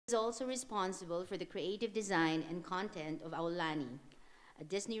is also responsible for the creative design and content of Aulani, a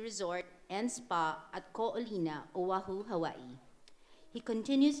Disney resort and spa at Ko'olina, Oahu, Hawaii. He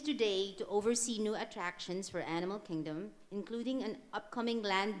continues today to oversee new attractions for Animal Kingdom, including an upcoming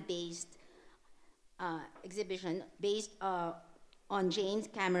land-based exhibition based on James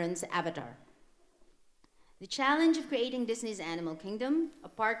Cameron's Avatar. The challenge of creating Disney's Animal Kingdom, a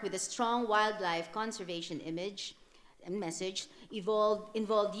park with a strong wildlife conservation image and message,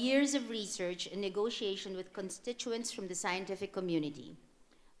 involved years of research and negotiation with constituents from the scientific community,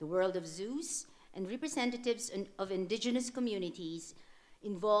 the world of zoos, and representatives of indigenous communities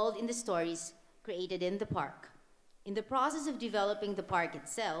involved in the stories created in the park. In the process of developing the park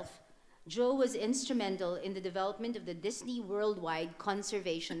itself, Joe was instrumental in the development of the Disney Worldwide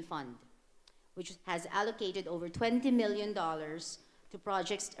Conservation Fund, which has allocated over $20 million to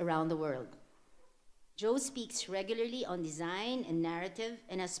projects around the world. Joe speaks regularly on design and narrative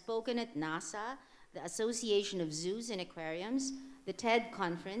and has spoken at NASA, the Association of Zoos and Aquariums, the TED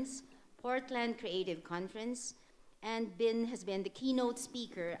Conference, Portland Creative Conference, and has been the keynote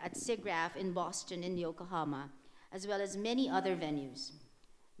speaker at SIGGRAPH in Boston and Yokohama, as well as many other venues.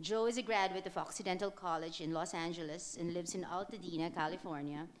 Joe is a graduate of Occidental College in Los Angeles and lives in Altadena,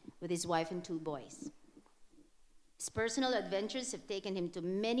 California, with his wife and 2 boys. His personal adventures have taken him to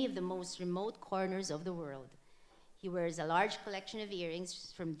many of the most remote corners of the world. He wears a large collection of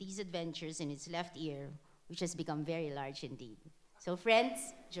earrings from these adventures in his left ear, which has become very large indeed. So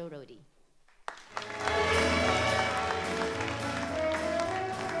friends, Joe Rohde.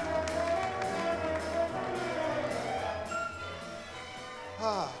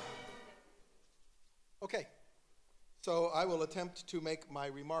 Okay, so I will attempt to make my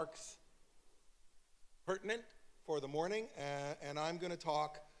remarks pertinent for the morning, and I'm going to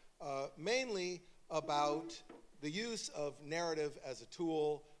talk mainly about the use of narrative as a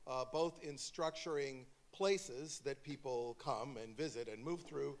tool, both in structuring places that people come and visit and move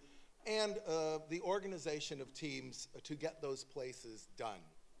through, and the organization of teams to get those places done,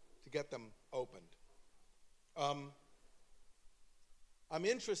 to get them opened. I'm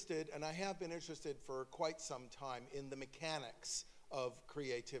interested, and I have been interested for quite some time, in the mechanics of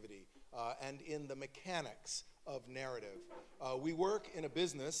creativity and in the mechanics of narrative. We work in a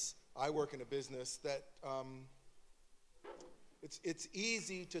business, I work in a business that it's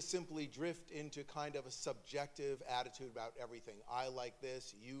easy to simply drift into kind of a subjective attitude about everything. I like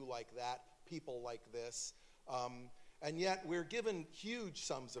this, you like that, people like this. And yet we're given huge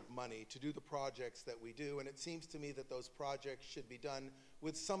sums of money to do the projects that we do, and it seems to me that those projects should be done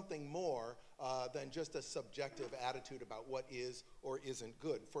with something more than just a subjective attitude about what is or isn't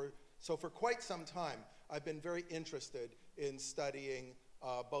good. So for quite some time, I've been very interested in studying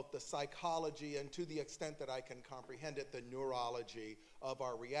both the psychology and, to the extent that I can comprehend it, the neurology of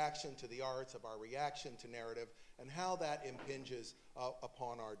our reaction to the arts, of our reaction to narrative, and how that impinges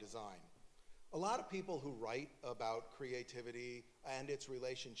upon our design. A lot of people who write about creativity and its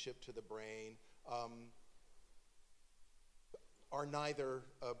relationship to the brain are neither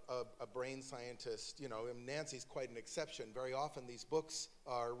a brain scientist, you know, and Nancy's quite an exception. Very often these books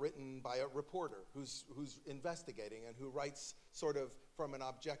are written by a reporter who's investigating and who writes sort of from an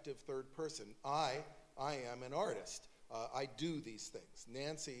objective third person. I am an artist. I do these things.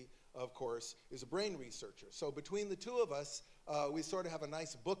 Nancy, of course, is a brain researcher. So between the two of us, we sort of have a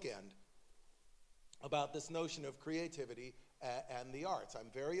nice bookend about this notion of creativity and the arts.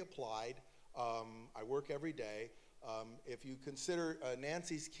 I'm very applied. I work every day. If you consider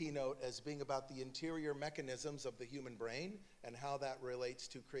Nancy's keynote as being about the interior mechanisms of the human brain and how that relates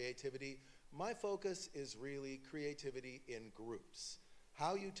to creativity, my focus is really creativity in groups.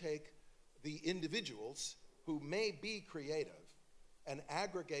 How you take the individuals who may be creative and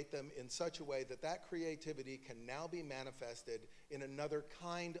aggregate them in such a way that that creativity can now be manifested in another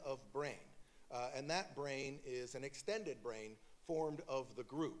kind of brain. And that brain is an extended brain formed of the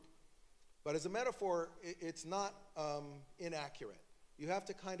group. But as a metaphor, it's not inaccurate. You have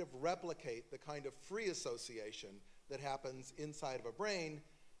to kind of replicate the kind of free association that happens inside of a brain,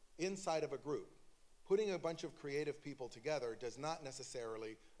 inside of a group. Putting a bunch of creative people together does not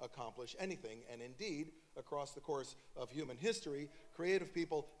necessarily accomplish anything, and indeed, across the course of human history, creative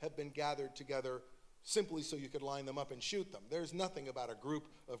people have been gathered together simply so you could line them up and shoot them. There's nothing about a group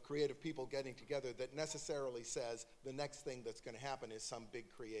of creative people getting together that necessarily says the next thing that's going to happen is some big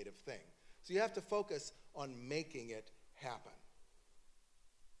creative thing. So you have to focus on making it happen.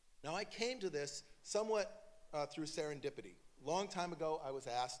 Now, I came to this somewhat through serendipity. Long time ago, I was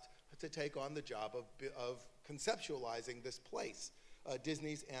asked to take on the job of conceptualizing this place,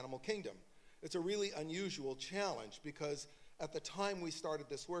 Disney's Animal Kingdom. It's a really unusual challenge because at the time we started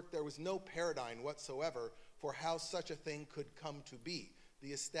this work, there was no paradigm whatsoever for how such a thing could come to be.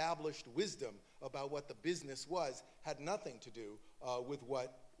 The established wisdom about what the business was had nothing to do with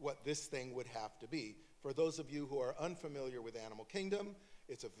what this thing would have to be. For those of you who are unfamiliar with Animal Kingdom,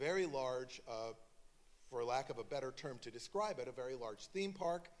 it's a very large, for lack of a better term to describe it, a very large theme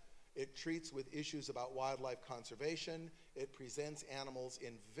park. It treats with issues about wildlife conservation. It presents animals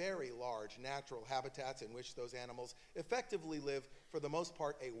in very large natural habitats in which those animals effectively live, for the most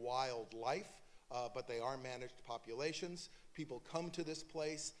part, a wild life, but they are managed populations. People come to this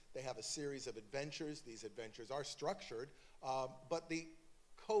place. They have a series of adventures. These adventures are structured, but the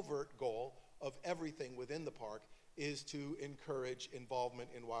covert goal of everything within the park is to encourage involvement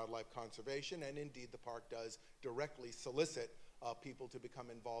in wildlife conservation, and indeed the park does directly solicit people to become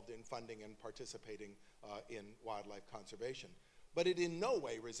involved in funding and participating in wildlife conservation. But it in no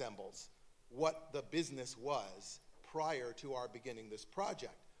way resembles what the business was prior to our beginning this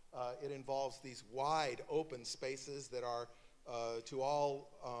project. It involves these wide open spaces that are, to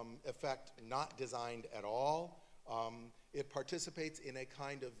all effect, not designed at all. It participates in a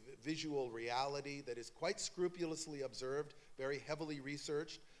kind of visual reality that is quite scrupulously observed, very heavily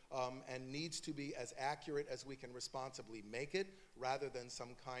researched, and needs to be as accurate as we can responsibly make it, rather than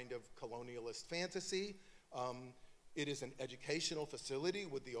some kind of colonialist fantasy. It is an educational facility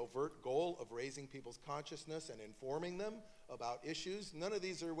with the overt goal of raising people's consciousness and informing them about issues. None of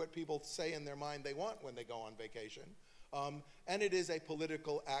these are what people say in their mind they want when they go on vacation. And it is a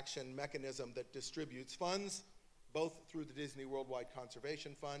political action mechanism that distributes funds, both through the Disney Worldwide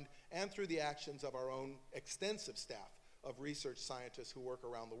Conservation Fund and through the actions of our own extensive staff of research scientists who work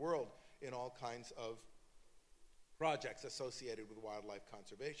around the world in all kinds of projects associated with wildlife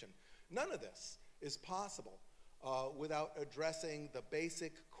conservation. None of this is possible without addressing the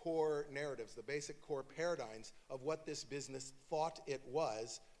basic core narratives, the basic core paradigms of what this business thought it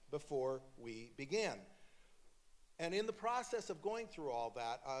was before we began. And in the process of going through all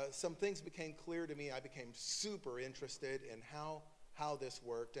that, some things became clear to me. I became super interested in how this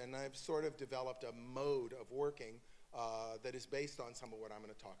worked, and I've sort of developed a mode of working that is based on some of what I'm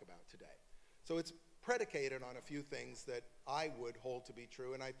going to talk about today. So it's predicated on a few things that I would hold to be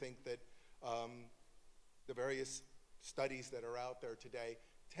true, and I think that the various studies that are out there today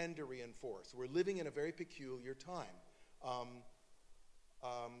tend to reinforce. We're living in a very peculiar time.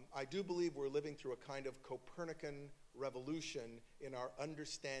 I do believe we're living through a kind of Copernican revolution in our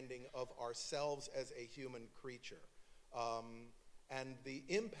understanding of ourselves as a human creature. And the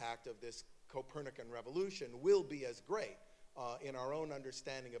impact of this Copernican revolution will be as great in our own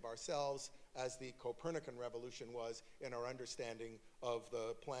understanding of ourselves as the Copernican revolution was in our understanding of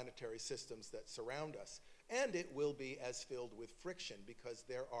the planetary systems that surround us. And it will be as filled with friction, because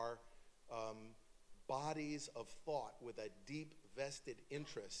there are bodies of thought with a deep vested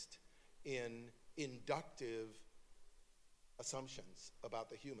interest in inductive assumptions about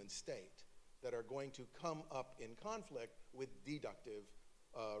the human state that are going to come up in conflict with deductive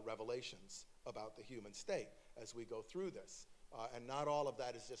revelations about the human state as we go through this. And not all of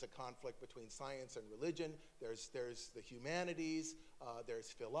that is just a conflict between science and religion. There's the humanities,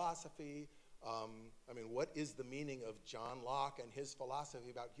 there's philosophy. I mean, what is the meaning of John Locke and his philosophy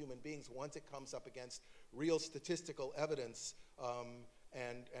about human beings once it comes up against real statistical evidence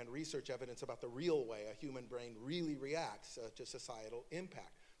and research evidence about the real way a human brain really reacts to societal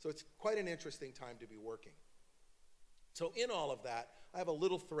impact? So it's quite an interesting time to be working. So in all of that, I have a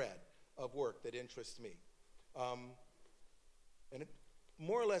little thread of work that interests me. And it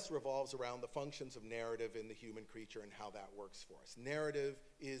more or less revolves around the functions of narrative in the human creature and how that works for us. Narrative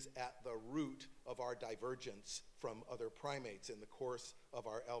is at the root of our divergence from other primates in the course of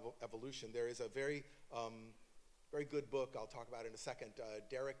our evolution. There is a very good book I'll talk about in a second,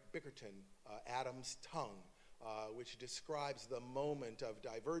 Derek Bickerton, Adam's Tongue, which describes the moment of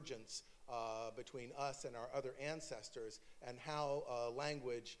divergence between us and our other ancestors, and how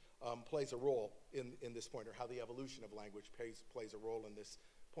language plays a role in this point, or how the evolution of language plays a role in this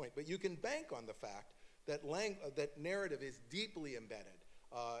point. But you can bank on the fact that narrative is deeply embedded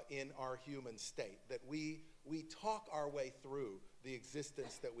in our human state, that we talk our way through the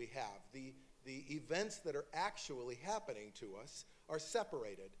existence that we have. The events that are actually happening to us are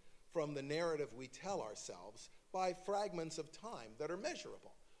separated from the narrative we tell ourselves by fragments of time that are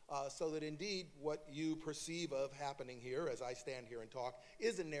measurable. So that indeed what you perceive of happening here as I stand here and talk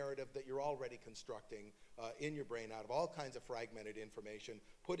is a narrative that you're already constructing in your brain out of all kinds of fragmented information,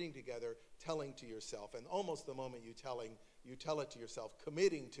 putting together, telling to yourself, and almost the moment you tell it to yourself,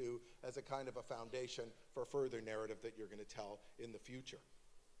 committing to as a kind of a foundation for further narrative that you're going to tell in the future.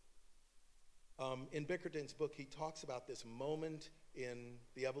 In Bickerton's book, he talks about this moment in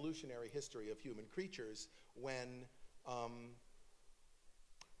the evolutionary history of human creatures when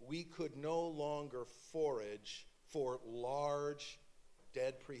we could no longer forage for large,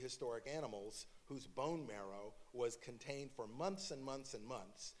 dead prehistoric animals whose bone marrow was contained for months and months and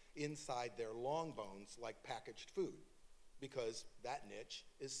months inside their long bones like packaged food, because that niche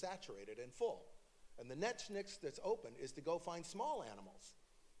is saturated and full. And the next niche that's open is to go find small animals.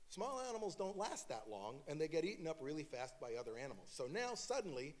 Small animals don't last that long, and they get eaten up really fast by other animals. So now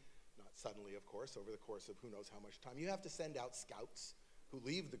suddenly, not suddenly of course, over the course of who knows how much time, you have to send out scouts who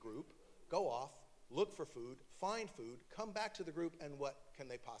leave the group, go off, look for food, find food, come back to the group, and what can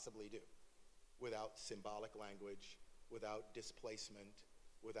they possibly do? Without symbolic language, without displacement,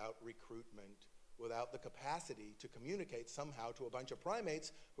 without recruitment, without the capacity to communicate somehow to a bunch of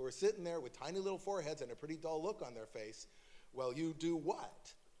primates who are sitting there with tiny little foreheads and a pretty dull look on their face. Well, you do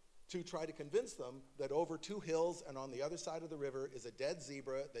what? To try to convince them that over 2 hills and on the other side of the river is a dead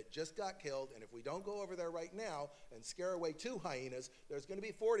zebra that just got killed, and if we don't go over there right now and scare away 2 hyenas, there's going to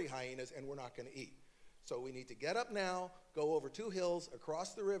be 40 hyenas and we're not going to eat. So we need to get up now, go over 2 hills,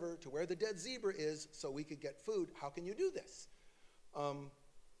 across the river to where the dead zebra is so we could get food. How can you do this?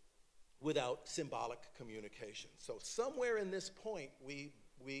 Without symbolic communication. So somewhere in this point, we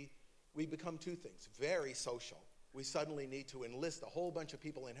become 2 things. Very social. We suddenly need to enlist a whole bunch of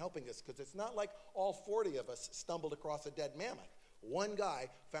people in helping us, because it's not like all 40 of us stumbled across a dead mammoth. One guy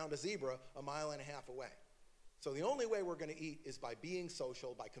found a zebra a mile and a half away. So the only way we're going to eat is by being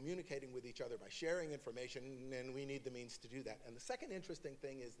social, by communicating with each other, by sharing information, and we need the means to do that. And the second interesting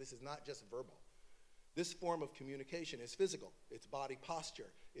thing is this is not just verbal. This form of communication is physical. It's body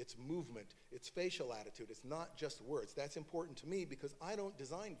posture, it's movement, it's facial attitude. It's not just words. That's important to me because I don't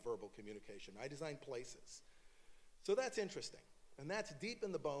design verbal communication. I design places. So that's interesting. And that's deep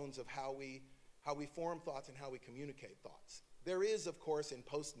in the bones of how we form thoughts and how we communicate thoughts. There is, of course, in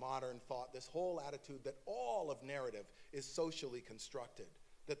postmodern thought, this whole attitude that all of narrative is socially constructed,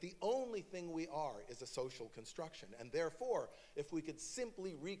 that the only thing we are is a social construction. And therefore, if we could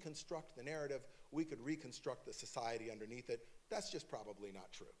simply reconstruct the narrative, we could reconstruct the society underneath it. That's just probably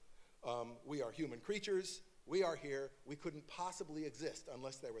not true. We are human creatures. We are here. We couldn't possibly exist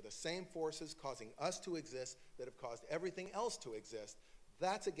unless there were the same forces causing us to exist that have caused everything else to exist.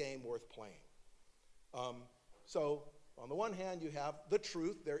 That's a game worth playing. So on the one hand, you have the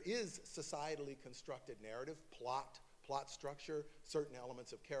truth. There is societally constructed narrative, plot structure, certain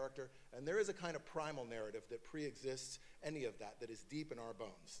elements of character, and there is a kind of primal narrative that pre-exists any of that, that is deep in our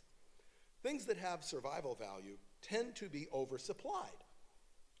bones. Things that have survival value tend to be oversupplied.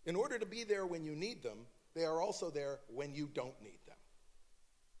 In order to be there when you need them, they are also there when you don't need them.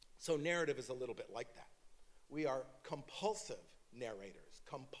 So narrative is a little bit like that. We are compulsive narrators,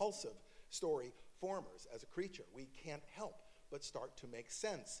 compulsive story formers as a creature. We can't help but start to make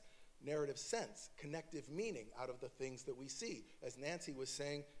sense, narrative sense, connective meaning out of the things that we see. As Nancy was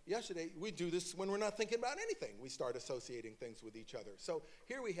saying yesterday, we do this when we're not thinking about anything. We start associating things with each other. So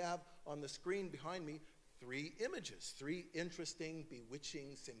here we have on the screen behind me 3 images, 3 interesting,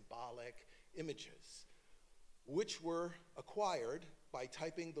 bewitching, symbolic images, which were acquired by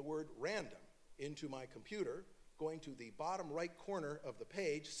typing the word random into my computer, going to the bottom right corner of the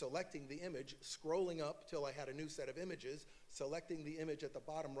page, selecting the image, scrolling up till I had a new set of images, selecting the image at the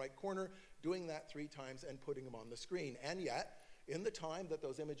bottom right corner, doing that 3 times and putting them on the screen. And yet, in the time that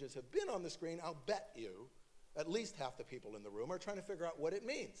those images have been on the screen, I'll bet you at least half the people in the room are trying to figure out what it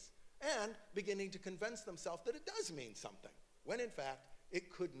means and beginning to convince themselves that it does mean something, when in fact,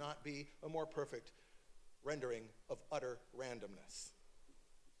 it could not be a more perfect rendering of utter randomness.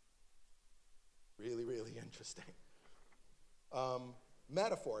 Really, really interesting.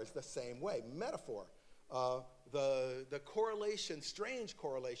 Metaphor is the same way. Metaphor, the correlation, strange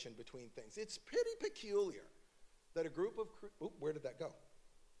correlation between things. It's pretty peculiar that a group of, where did that go?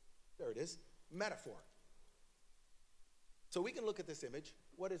 There it is, metaphor. So we can look at this image.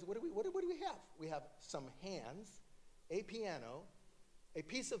 What do we have? We have some hands, a piano, a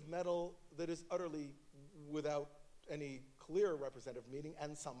piece of metal that is utterly without any clear representative meaning,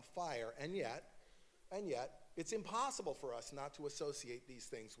 and some fire. And yet, it's impossible for us not to associate these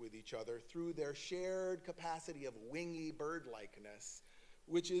things with each other through their shared capacity of wingy bird-likeness,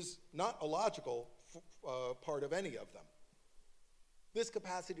 which is not a logical part of any of them. This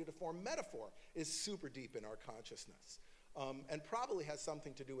capacity to form metaphor is super deep in our consciousness, and probably has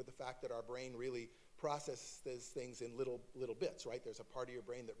something to do with the fact that our brain really processes things in little bits, right? There's a part of your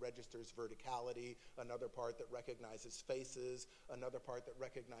brain that registers verticality, another part that recognizes faces, another part that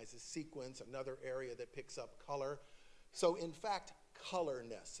recognizes sequence, another area that picks up color. So in fact,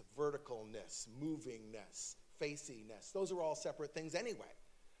 colorness, verticalness, movingness, faciness. Those are all separate things anyway.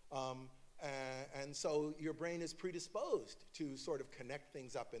 And so your brain is predisposed to sort of connect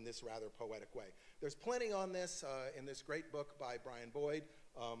things up in this rather poetic way. There's plenty on this in this great book by Brian Boyd,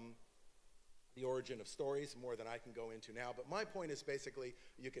 The Origin of Stories, more than I can go into now. But my point is basically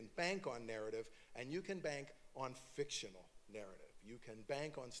you can bank on narrative and you can bank on fictional narrative. You can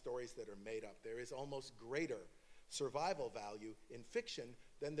bank on stories that are made up. There is almost greater survival value in fiction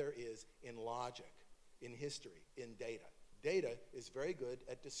than there is in logic, in history, in data. Data is very good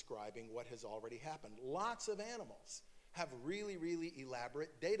at describing what has already happened. Lots of animals have really, really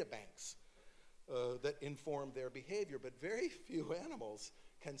elaborate data banks that inform their behavior, but very few animals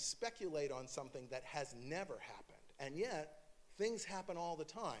can speculate on something that has never happened. And yet, things happen all the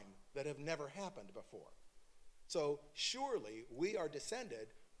time that have never happened before. So surely we are descended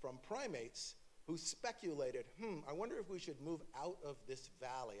from primates who speculated, I wonder if we should move out of this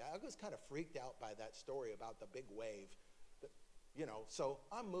valley. I was kind of freaked out by that story about the big wave. So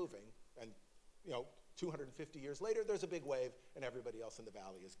I'm moving, and 250 years later, there's a big wave, and everybody else in the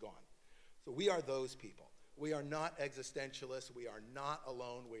valley is gone. So we are those people. We are not existentialists. We are not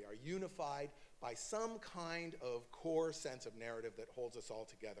alone. We are unified by some kind of core sense of narrative that holds us all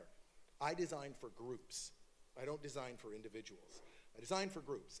together. I design for groups. I don't design for individuals. I design for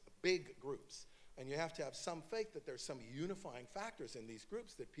groups, big groups. And you have to have some faith that there's some unifying factors in these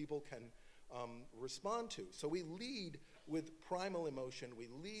groups that people can respond to. So we lead with primal emotion, we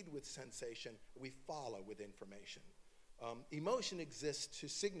lead with sensation, we follow with information. Emotion exists to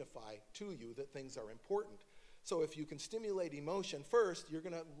signify to you that things are important. So if you can stimulate emotion first, you're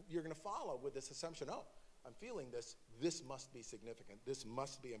gonna follow with this assumption, oh, I'm feeling this, this must be significant, this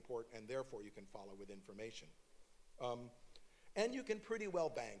must be important, and therefore you can follow with information. And you can pretty well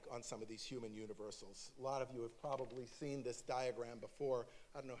bank on some of these human universals. A lot of you have probably seen this diagram before.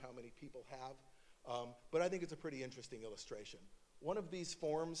 I don't know how many people have, but I think it's a pretty interesting illustration. One of these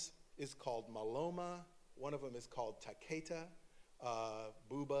forms is called Maloma. One of them is called Taketa,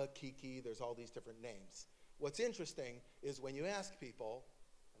 Buba, Kiki. There's all these different names. What's interesting is when you ask people,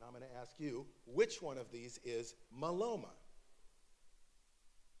 and I'm going to ask you, which one of these is Maloma?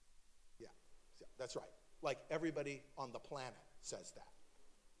 Yeah, that's right. Like everybody on the planet says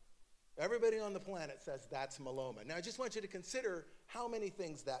that. Everybody on the planet says that's Maloma. Now I just want you to consider how many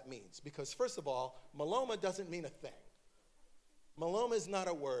things that means. Because first of all, Maloma doesn't mean a thing. Maloma is not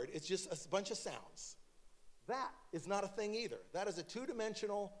a word, it's just a bunch of sounds. That is not a thing either. That is a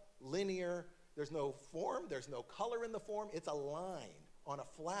two-dimensional, linear, there's no form, there's no color in the form, it's a line on a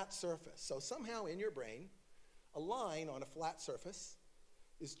flat surface. So somehow in your brain, a line on a flat surface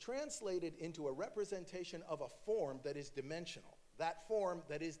is translated into a representation of a form that is dimensional. That form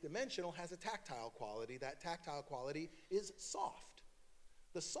that is dimensional has a tactile quality. That tactile quality is soft.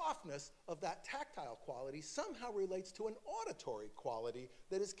 The softness of that tactile quality somehow relates to an auditory quality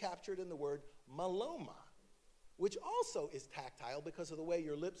that is captured in the word maloma, which also is tactile because of the way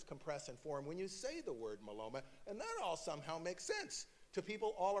your lips compress and form when you say the word maloma, and that all somehow makes sense to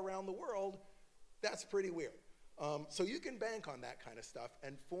people all around the world. That's pretty weird. So you can bank on that kind of stuff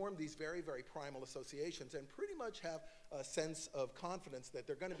and form these very, very primal associations and pretty much have a sense of confidence that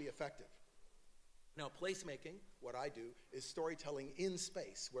they're going to be effective. Now, placemaking, what I do, is storytelling in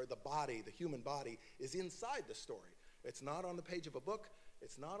space, where the body, the human body, is inside the story. It's not on the page of a book.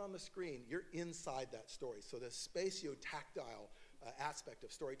 It's not on the screen. You're inside that story. So the spatio-tactile aspect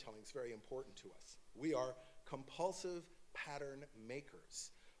of storytelling is very important to us. We are compulsive pattern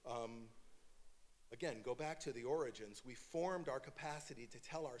makers. Again, go back to the origins. We formed our capacity to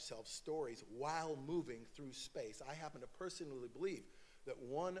tell ourselves stories while moving through space. I happen to personally believe that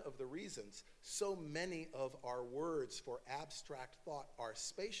one of the reasons so many of our words for abstract thought are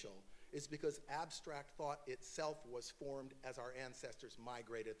spatial is because abstract thought itself was formed as our ancestors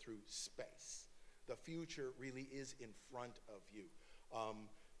migrated through space. The future really is in front of you. I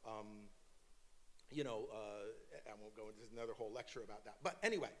won't go into another whole lecture about that. But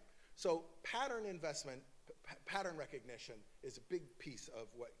anyway, so pattern investment, pattern recognition is a big piece of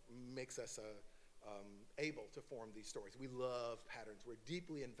what makes us able to form these stories. We love patterns. We're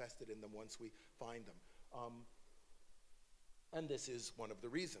deeply invested in them once we find them. And this is one of the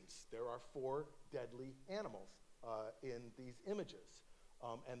reasons. There are 4 deadly animals in these images,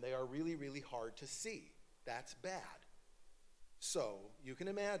 and they are really, really hard to see. That's bad. So you can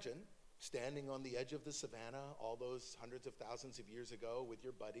imagine standing on the edge of the savannah all those hundreds of thousands of years ago with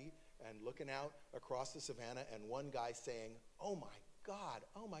your buddy and looking out across the savannah and one guy saying, oh my God,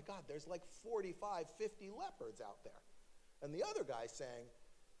 there's like 45, 50 leopards out there. And the other guy saying,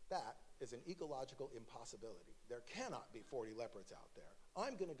 that is an ecological impossibility. There cannot be 40 leopards out there.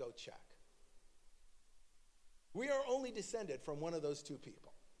 I'm going to go check. We are only descended from one of those two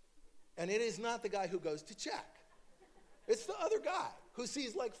people. And it is not the guy who goes to check. It's the other guy who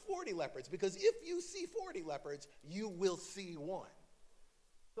sees like 40 leopards, because if you see 40 leopards, you will see one.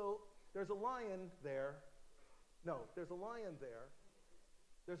 So there's a lion there. No, there's a lion there.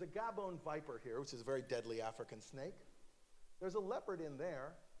 There's a Gabon viper here, which is a very deadly African snake. There's a leopard in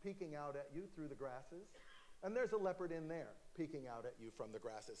there peeking out at you through the grasses. And there's a leopard in there peeking out at you from the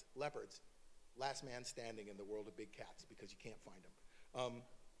grasses. Leopards, last man standing in the world of big cats, because you can't find them.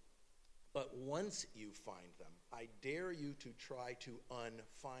 But once you find them, I dare you to try to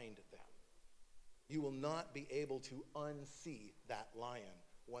unfind them. You will not be able to unsee that lion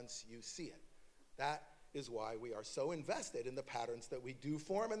once you see it. That is why we are so invested in the patterns that we do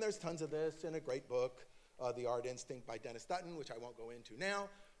form, and there's tons of this in a great book, The Art Instinct by Dennis Dutton, which I won't go into now,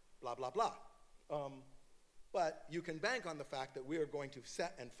 blah, blah, blah. But you can bank on the fact that we are going to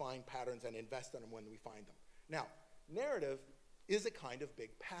set and find patterns and invest in them when we find them. Now, narrative is a kind of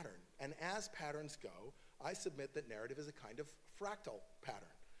big pattern, and as patterns go, I submit that narrative is a kind of fractal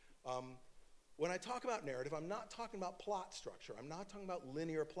pattern. When I talk about narrative, I'm not talking about plot structure. I'm not talking about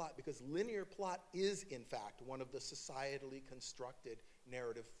linear plot, because linear plot is, in fact, one of the societally constructed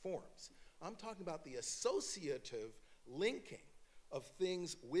narrative forms. I'm talking about the associative linking of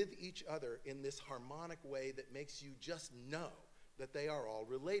things with each other in this harmonic way that makes you just know that they are all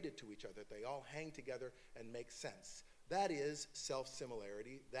related to each other. They all hang together and make sense. That is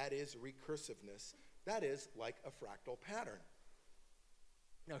self-similarity. That is recursiveness. That is like a fractal pattern.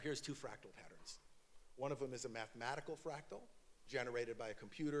 Now, here's two fractal patterns. One of them is a mathematical fractal generated by a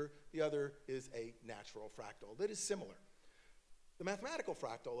computer. The other is a natural fractal that is similar. The mathematical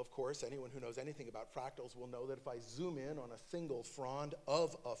fractal, of course, anyone who knows anything about fractals will know that if I zoom in on a single frond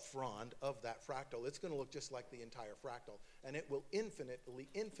of that fractal, it's going to look just like the entire fractal, and it will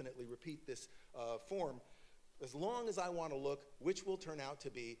infinitely repeat this form as long as I want to look, which will turn out to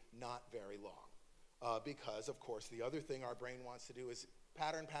be not very long. Because, of course, the other thing our brain wants to do is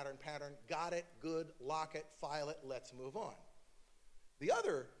pattern, pattern, pattern, got it, good, lock it, file it, let's move on. The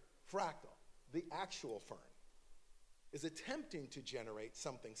other fractal, the actual fern, is attempting to generate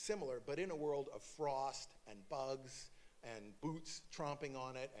something similar, but in a world of frost and bugs and boots tromping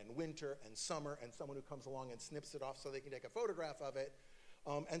on it and winter and summer and someone who comes along and snips it off so they can take a photograph of it.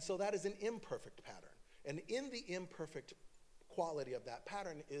 And so that is an imperfect pattern. And in the imperfect quality of that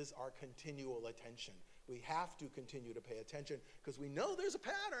pattern is our continual attention. We have to continue to pay attention because we know there's a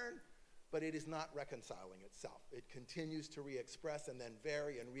pattern, but it is not reconciling itself. It continues to re-express and then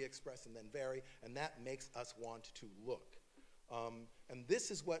vary and re-express and then vary, and that makes us want to look. And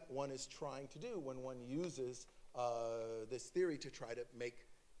this is what one is trying to do when one uses this theory to try to make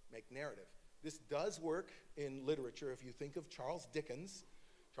narrative. This does work in literature. If you think of Charles Dickens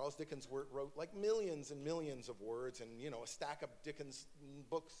wrote like millions and millions of words, and you know, a stack of Dickens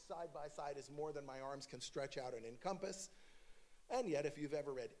books side by side is more than my arms can stretch out and encompass. And yet, if you've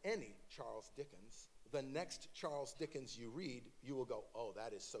ever read any Charles Dickens, the next Charles Dickens you read, you will go, oh,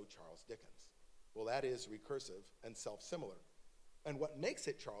 that is so Charles Dickens. Well, that is recursive and self-similar. And what makes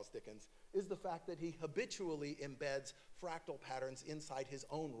it Charles Dickens is the fact that he habitually embeds fractal patterns inside his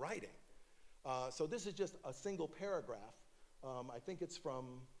own writing. So this is just a single paragraph. I think it's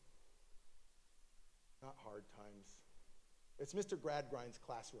from, not Hard Times, it's Mr. Gradgrind's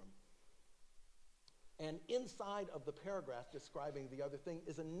classroom. And inside of the paragraph describing the other thing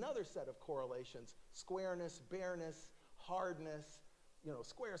is another set of correlations: squareness, bareness, hardness, you know,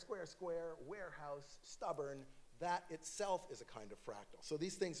 square, square, square, warehouse, stubborn. That itself is a kind of fractal. So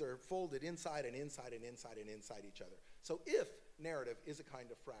these things are folded inside and inside and inside and inside each other. So if narrative is a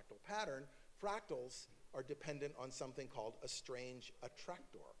kind of fractal pattern, fractals are dependent on something called a strange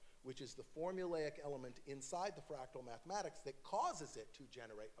attractor, which is the formulaic element inside the fractal mathematics that causes it to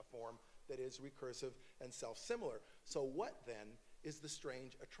generate a form that is recursive and self-similar. So what then is the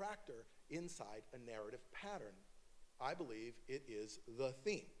strange attractor inside a narrative pattern? I believe it is the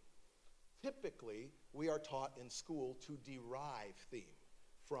theme. Typically, we are taught in school to derive theme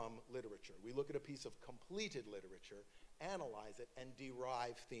from literature. We look at a piece of completed literature, analyze it, and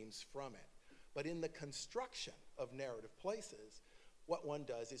derive themes from it. But in the construction of narrative places, what one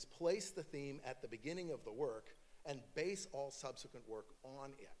does is place the theme at the beginning of the work and base all subsequent work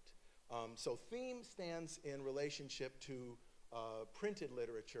on it. So theme stands in relationship to printed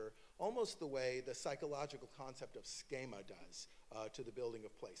literature almost the way the psychological concept of schema does to the building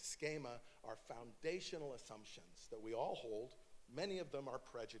of place. Schema are foundational assumptions that we all hold. Many of them are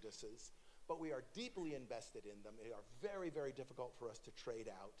prejudices, but we are deeply invested in them. They are very, very difficult for us to trade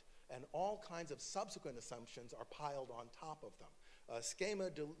out. and all kinds of subsequent assumptions are piled on top of them. Schema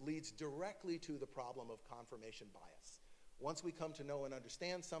leads directly to the problem of confirmation bias. Once we come to know and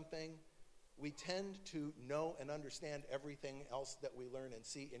understand something, we tend to know and understand everything else that we learn and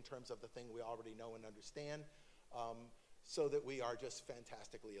see in terms of the thing we already know and understand, so that we are just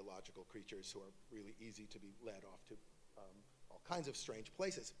fantastically illogical creatures who are really easy to be led off to all kinds of strange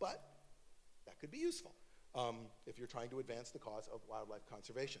places. But that could be useful if you're trying to advance the cause of wildlife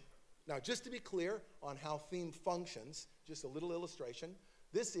conservation. Now, just to be clear on how theme functions, just a little illustration.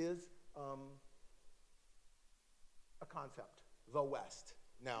 This is a concept, the West.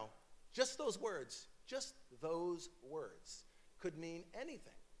 Now, just those words could mean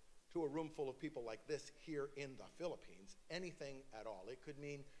anything to a room full of people like this here in the Philippines, anything at all. It could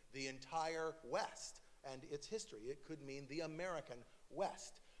mean the entire West and its history. It could mean the American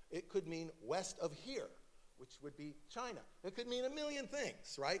West. It could mean west of here, which would be China. It could mean a million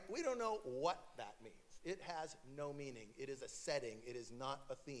things, right? We don't know what that means. It has no meaning. It is a setting. It is not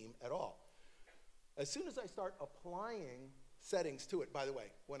a theme at all. As soon as I start applying settings to it, by the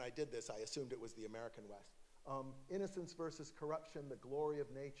way, when I did this, I assumed it was the American West. Innocence versus corruption, the glory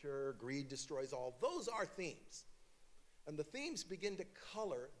of nature, greed destroys all, those are themes. And the themes begin to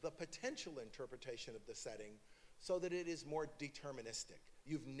color the potential interpretation of the setting so that it is more deterministic.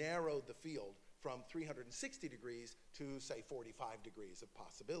 You've narrowed the field from 360 degrees to, say, 45 degrees of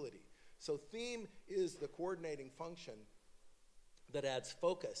possibility. So theme is the coordinating function that adds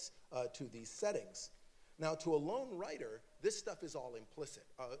focus to these settings. Now, to a lone writer, this stuff is all implicit.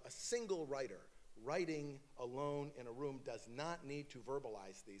 A single writer writing alone in a room does not need to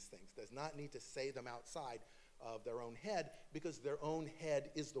verbalize these things, does not need to say them outside of their own head, because their own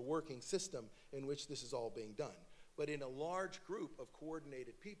head is the working system in which this is all being done. But in a large group of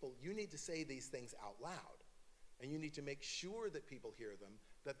coordinated people, you need to say these things out loud. And you need to make sure that people hear them,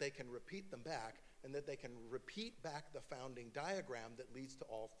 that they can repeat them back, and that they can repeat back the founding diagram that leads to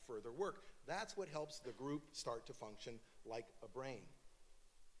all further work. That's what helps the group start to function like a brain.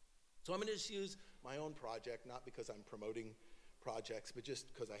 So I'm going to just use my own project, not because I'm promoting projects, but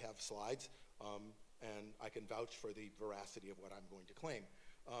just because I have slides, and I can vouch for the veracity of what I'm going to claim.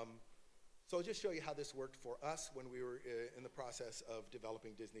 So I'll just show you how this worked for us when we were in the process of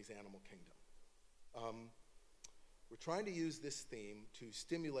developing Disney's Animal Kingdom. We're trying to use this theme to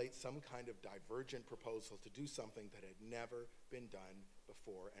stimulate some kind of divergent proposal to do something that had never been done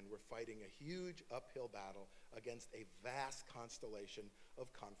before, and we're fighting a huge uphill battle against a vast constellation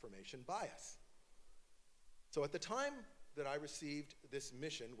of confirmation bias. So at the time that I received this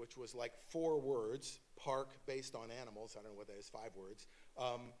mission, which was like 4 words, park based on animals, I don't know what that is, 5 words,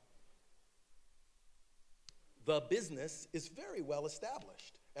 the business is very well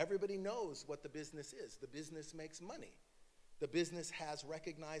established. Everybody knows what the business is. The business makes money. The business has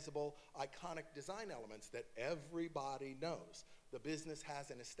recognizable, iconic design elements that everybody knows. The business has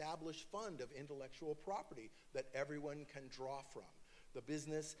an established fund of intellectual property that everyone can draw from. The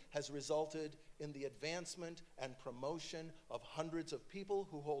business has resulted in the advancement and promotion of hundreds of people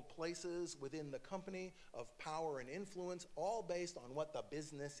who hold places within the company of power and influence, all based on what the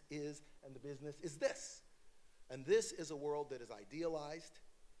business is, and the business is this. And this is a world that is idealized,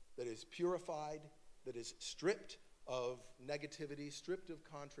 that is purified, that is stripped of negativity, stripped of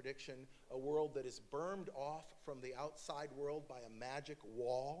contradiction, a world that is bermed off from the outside world by a magic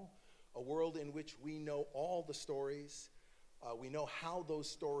wall, a world in which we know all the stories, we know how those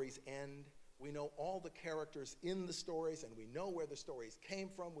stories end, we know all the characters in the stories, and we know where the stories came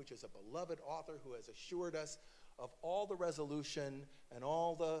from, which is a beloved author who has assured us of all the resolution and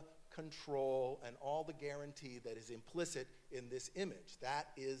all the control and all the guarantee that is implicit in this image. That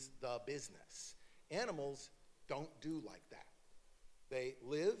is the business. Animals don't do like that. They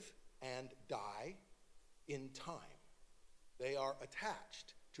live and die in time. They are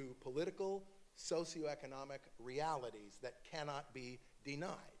attached to political, socioeconomic realities that cannot be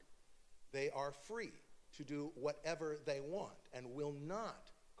denied. They are free to do whatever they want and will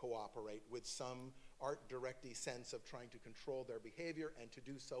not cooperate with some art directee sense of trying to control their behavior, and to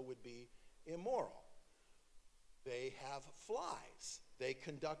do so would be immoral. They have flies. They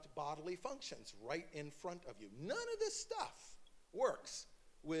conduct bodily functions right in front of you. None of this stuff works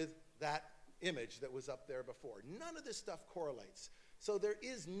with that image that was up there before. None of this stuff correlates. So there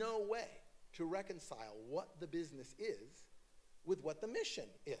is no way to reconcile what the business is with what the mission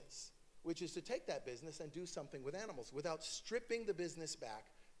is, which is to take that business and do something with animals without stripping the business back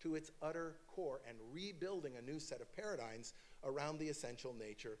to its utter core and rebuilding a new set of paradigms around the essential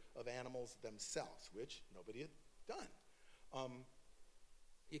nature of animals themselves, which nobody had done.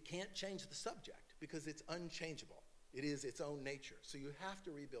 You can't change the subject because it's unchangeable. It is its own nature. So you have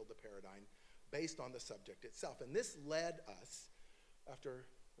to rebuild the paradigm based on the subject itself. And this led us, after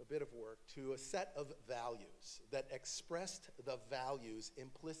a bit of work, to a set of values that expressed the values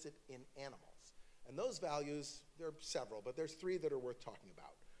implicit in animals. And those values, there are several, but there's three that are worth talking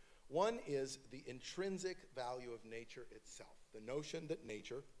about. One is the intrinsic value of nature itself, the notion that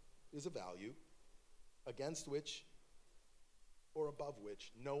nature is a value against which or above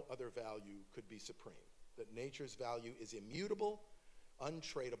which no other value could be supreme, that nature's value is immutable,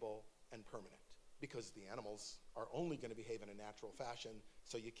 untradeable, and permanent, because the animals are only going to behave in a natural fashion,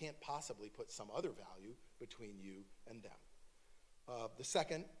 so you can't possibly put some other value between you and them. The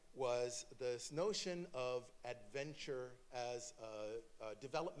second was this notion of adventure as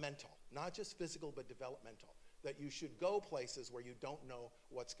developmental, not just physical, but developmental, that you should go places where you don't know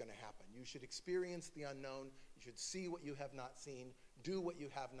what's going to happen. You should experience the unknown. You should see what you have not seen, do what you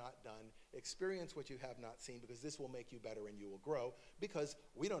have not done, experience what you have not seen, because this will make you better and you will grow, because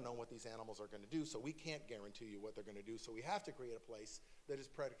we don't know what these animals are going to do, so we can't guarantee you what they're going to do, so we have to create a place that is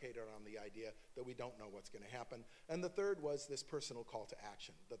predicated on the idea that we don't know what's going to happen. And the third was this personal call to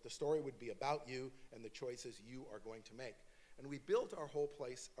action, that the story would be about you and the choices you are going to make. And we built our whole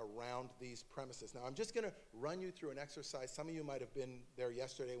place around these premises. Now, I'm just going to run you through an exercise. Some of you might have been there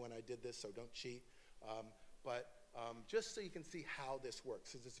yesterday when I did this, so don't cheat. Just so you can see how this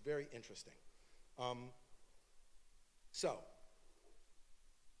works, because it's very interesting. So,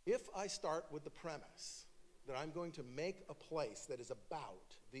 if I start with the premise that I'm going to make a place that is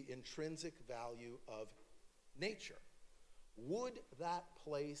about the intrinsic value of nature, would that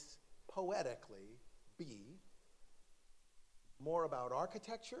place poetically be more about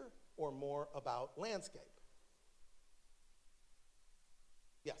architecture or more about landscape?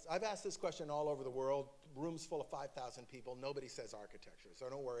 Yes, I've asked this question all over the world, rooms full of 5,000 people, nobody says architecture, so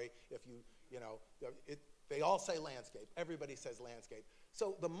don't worry if they all say landscape, everybody says landscape.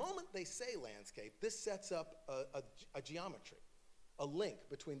 So the moment they say landscape, this sets up a geometry, a link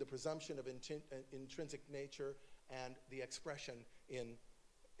between the presumption of intrinsic nature and the expression in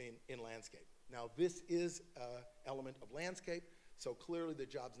landscape. Now, this is an element of landscape, so clearly the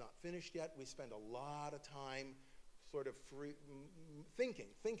job's not finished yet. We spend a lot of time sort of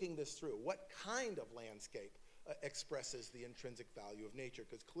thinking this through. What kind of landscape expresses the intrinsic value of nature?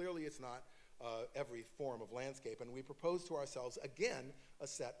 Because clearly it's not every form of landscape. And we propose to ourselves, again, a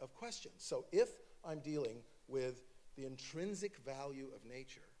set of questions. So if I'm dealing with the intrinsic value of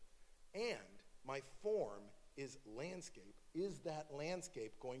nature and my form is landscape, is that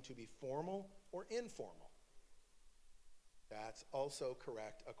landscape going to be formal or informal? That's also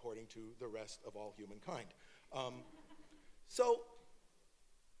correct according to the rest of all humankind.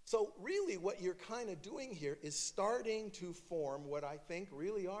 So really what you're kind of doing here is starting to form what I think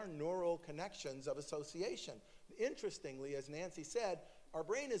really are neural connections of association. Interestingly, as Nancy said, our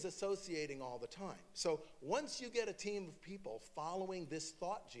brain is associating all the time. So once you get a team of people following this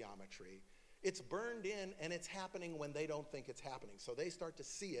thought geometry, it's burned in and it's happening when they don't think it's happening. So they start to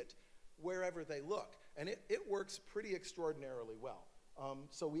see it wherever they look. And it works pretty extraordinarily well.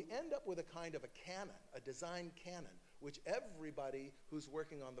 So we end up with a kind of a canon, a design canon, which everybody who's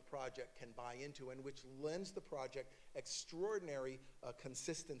working on the project can buy into and which lends the project extraordinary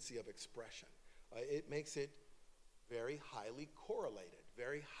consistency of expression. It makes it very highly correlated,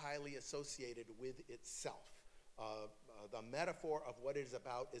 very highly associated with itself. The metaphor of what it is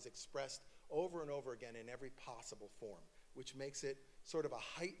about is expressed over and over again in every possible form, which makes it sort of a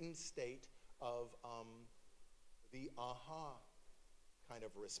heightened state of the aha kind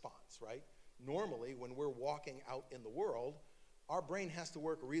of response, right? Normally, when we're walking out in the world, our brain has to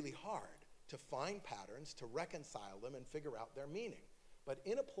work really hard to find patterns, to reconcile them, and figure out their meaning. But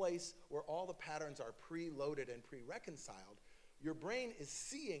in a place where all the patterns are preloaded and pre-reconciled, your brain is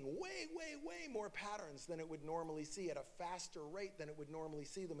seeing way, way, way more patterns than it would normally see at a faster rate than it would normally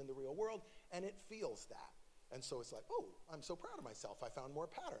see them in the real world, and it feels that. And so it's like, oh, I'm so proud of myself. I found more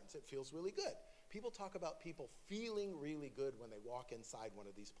patterns. It feels really good. People talk about people feeling really good when they walk inside one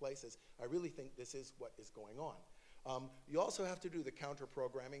of these places. I really think this is what is going on. You also have to do the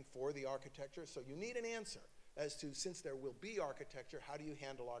counter-programming for the architecture, so you need an answer as to, since there will be architecture, how do you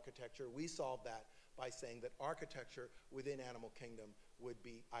handle architecture? We solve that by saying that architecture within Animal Kingdom would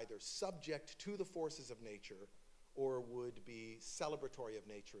be either subject to the forces of nature or would be celebratory of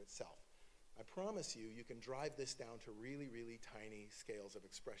nature itself. I promise you, you can drive this down to really, really tiny scales of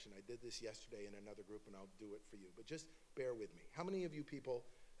expression. I did this yesterday in another group, and I'll do it for you. But just bear with me. How many of you people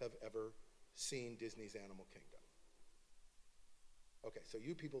have ever seen Disney's Animal Kingdom? Okay, so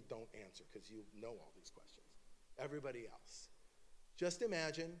you people don't answer because you know all these questions. Everybody else, Just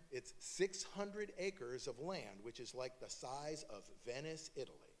imagine it's 600 acres of land, which is like the size of Venice,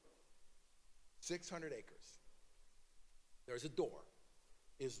 Italy. 600 acres. There's a door.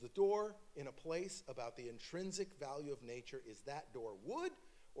 Is the door in a place about the intrinsic value of nature? Is that door wood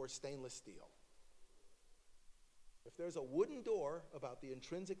or stainless steel? If there's a wooden door about the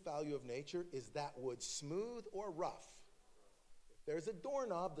intrinsic value of nature, is that wood smooth or rough? If there's a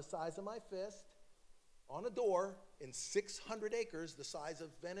doorknob the size of my fist on a door in 600 acres, the size of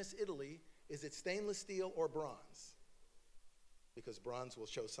Venice, Italy, is it stainless steel or bronze? Because bronze will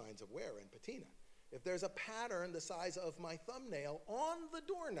show signs of wear and patina. If there's a pattern the size of my thumbnail on the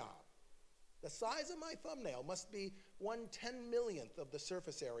doorknob, the size of my thumbnail must be 1/10,000,000th of the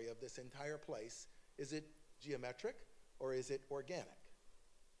surface area of this entire place. Is it geometric or is it organic?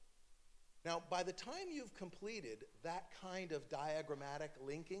 Now, by the time you've completed that kind of diagrammatic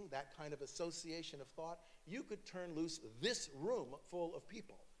linking, that kind of association of thought, you could turn loose this room full of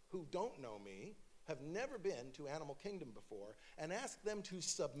people who don't know me, have never been to Animal Kingdom before, and ask them to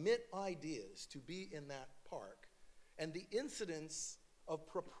submit ideas to be in that park, and the incidence of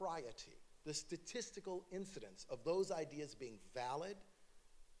propriety, the statistical incidence of those ideas being valid,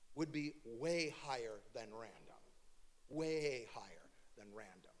 would be way higher than random. Way higher than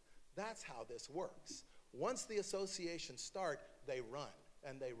random. That's how this works. Once the associations start, they run,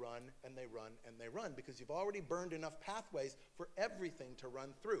 and they run, and they run, and they run, because you've already burned enough pathways for everything to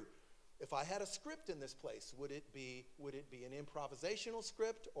run through. If I had a script in this place, would it be an improvisational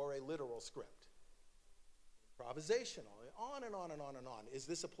script or a literal script? Improvisational, on and on and on and on. Is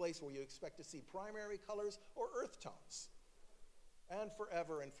this a place where you expect to see primary colors or earth tones? And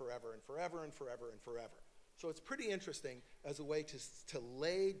forever and forever and forever and forever and forever. So it's pretty interesting as a way to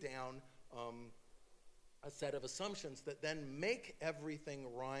lay down a set of assumptions that then make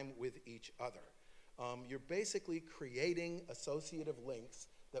everything rhyme with each other. You're basically creating associative links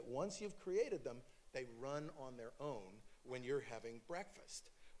that once you've created them, they run on their own when you're having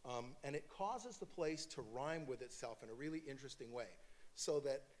breakfast. And it causes the place to rhyme with itself in a really interesting way, so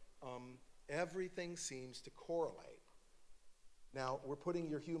that everything seems to correlate. Now, we're putting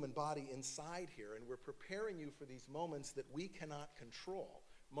your human body inside here, and we're preparing you for these moments that we cannot control.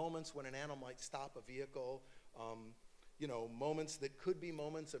 Moments when an animal might stop a vehicle, moments that could be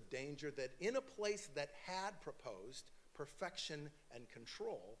moments of danger, that in a place that had proposed perfection and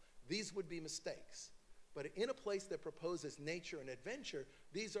control, these would be mistakes. But in a place that proposes nature and adventure,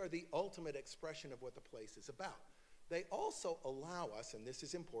 these are the ultimate expression of what the place is about. They also allow us, and this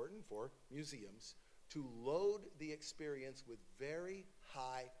is important for museums, to load the experience with very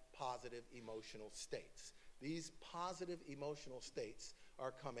high positive emotional states. These positive emotional states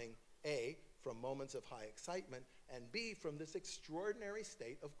are coming, A, from moments of high excitement, and B, from this extraordinary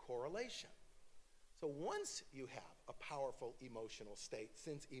state of correlation. So once you have a powerful emotional state,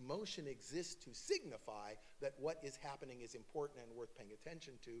 since emotion exists to signify that what is happening is important and worth paying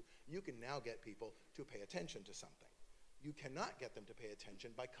attention to, you can now get people to pay attention to something. You cannot get them to pay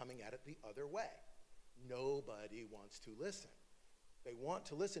attention by coming at it the other way. Nobody wants to listen. They want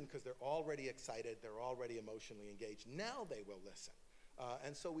to listen because they're already excited, they're already emotionally engaged. Now they will listen.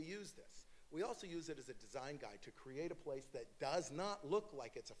 And so we use this. We also use it as a design guide to create a place that does not look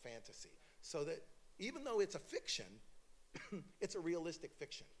like it's a fantasy, so that even though it's a fiction, it's a realistic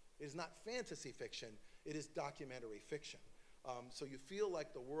fiction. It is not fantasy fiction, it is documentary fiction. So you feel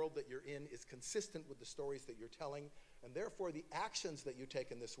like the world that you're in is consistent with the stories that you're telling, and therefore the actions that you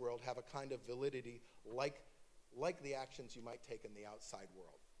take in this world have a kind of validity like the actions you might take in the outside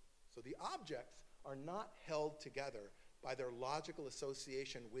world. So the objects are not held together by their logical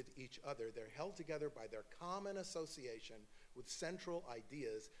association with each other. They're held together by their common association with central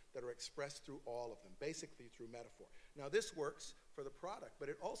ideas that are expressed through all of them, basically through metaphor. Now this works for the product, but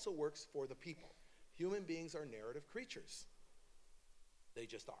it also works for the people. Human beings are narrative creatures. They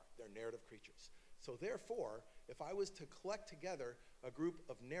just are. They're narrative creatures. So therefore, if I was to collect together a group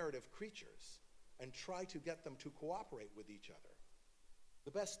of narrative creatures and try to get them to cooperate with each other,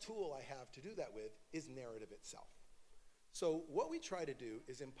 the best tool I have to do that with is narrative itself. So what we try to do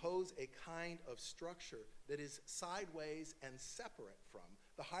is impose a kind of structure that is sideways and separate from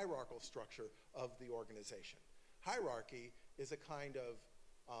the hierarchical structure of the organization. Hierarchy is a kind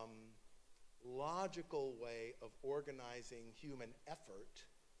of logical way of organizing human effort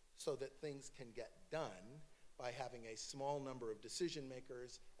so that things can get done by having a small number of decision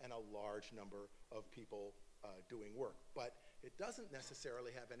makers and a large number of people doing work. But it doesn't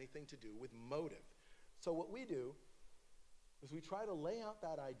necessarily have anything to do with motive. So what we do is we try to lay out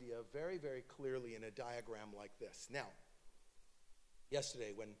that idea very, very clearly in a diagram like this. Now,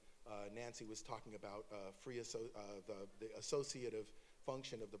 yesterday when Nancy was talking about the associative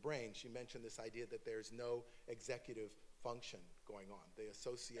function of the brain. She mentioned this idea that there's no executive function going on. The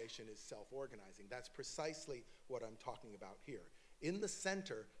association is self-organizing. That's precisely what I'm talking about here. In the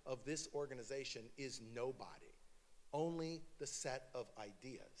center of this organization is nobody, only the set of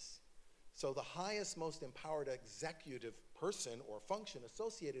ideas. So the highest, most empowered executive person or function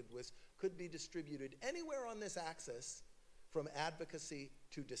associated with could be distributed anywhere on this axis from advocacy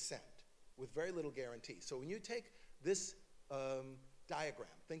to dissent with very little guarantee. So when you take this diagram,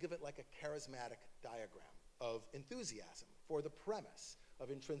 think of it like a charismatic diagram of enthusiasm for the premise of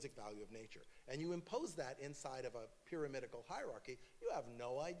intrinsic value of nature, and you impose that inside of a pyramidical hierarchy, you have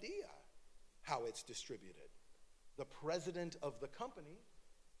no idea how it's distributed. The president of the company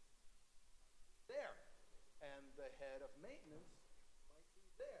there, and the head of maintenance might be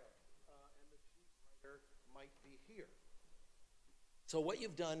there, and the chief writer might be here. So what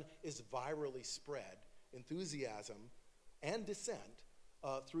you've done is virally spread enthusiasm and dissent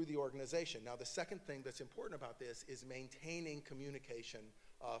through the organization. Now, the second thing that's important about this is maintaining communication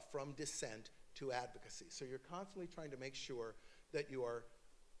from dissent to advocacy. So you're constantly trying to make sure that you are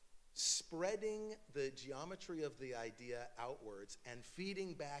spreading the geometry of the idea outwards and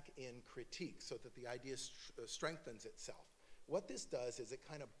feeding back in critique so that the idea strengthens itself. What this does is it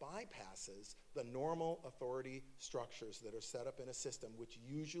kind of bypasses the normal authority structures that are set up in a system which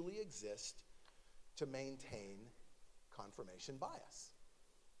usually exist to maintain confirmation bias.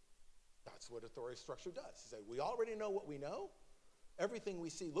 That's what authority structure does. Say, we already know what we know. Everything we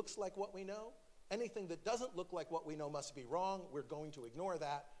see looks like what we know. Anything that doesn't look like what we know must be wrong. We're going to ignore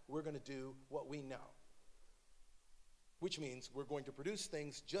that. We're going to do what we know. Which means we're going to produce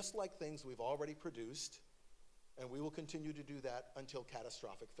things just like things we've already produced, and we will continue to do that until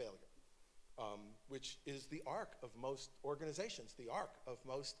catastrophic failure, which is the arc of most organizations, the arc of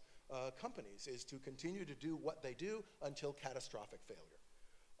most companies, is to continue to do what they do until catastrophic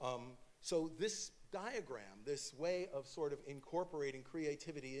failure. So this diagram, this way of sort of incorporating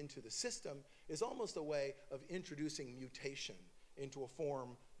creativity into the system, is almost a way of introducing mutation into a form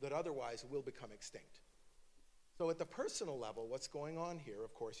that otherwise will become extinct. So at the personal level, what's going on here,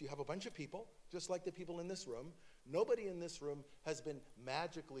 of course, you have a bunch of people, just like the people in this room. Nobody in this room has been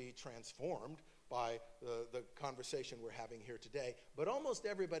magically transformed by the conversation we're having here today, but almost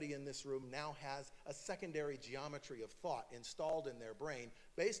everybody in this room now has a secondary geometry of thought installed in their brain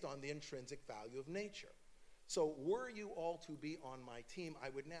based on the intrinsic value of nature. So were you all to be on my team,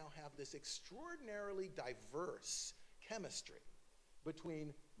 I would now have this extraordinarily diverse chemistry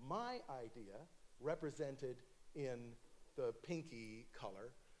between my idea, represented in the pinky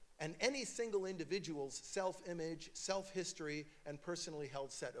color, and any single individual's self-image, self-history, and personally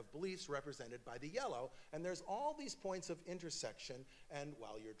held set of beliefs represented by the yellow. And there's all these points of intersection, and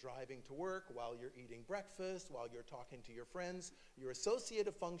while you're driving to work, while you're eating breakfast, while you're talking to your friends, your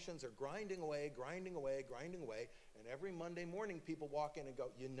associative functions are grinding away, grinding away, grinding away, and every Monday morning people walk in and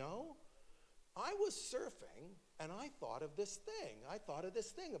go, you know, I was surfing and I thought of this thing. I thought of this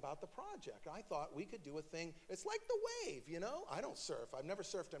thing about the project. I thought we could do a thing. It's like the wave, you know? I don't surf. I've never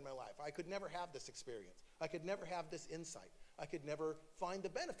surfed in my life. I could never have this experience. I could never have this insight. I could never find the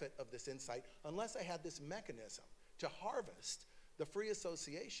benefit of this insight unless I had this mechanism to harvest the free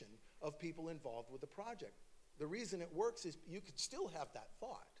association of people involved with the project. The reason it works is you could still have that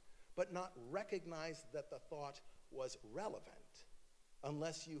thought, but not recognize that the thought was relevant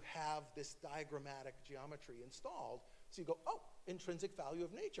unless you have this diagrammatic geometry installed. So you go, oh, intrinsic value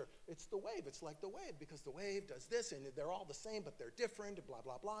of nature. It's the wave. It's like the wave because the wave does this, and they're all the same, but they're different, blah,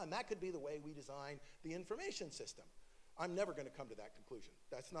 blah, blah. And that could be the way we design the information system. I'm never going to come to that conclusion.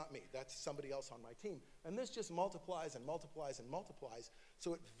 That's not me. That's somebody else on my team. And this just multiplies and multiplies and multiplies.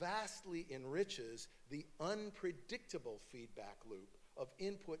 So it vastly enriches the unpredictable feedback loop of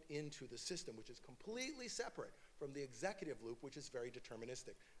input into the system, which is completely separate from the executive loop, which is very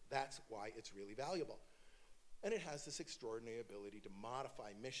deterministic. That's why it's really valuable. And it has this extraordinary ability to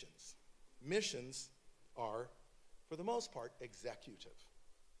modify missions. Missions are, for the most part, executive.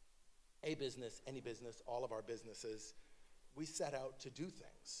 A business, any business, all of our businesses, we set out to do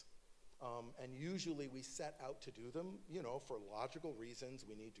things. And usually we set out to do them, you know, for logical reasons.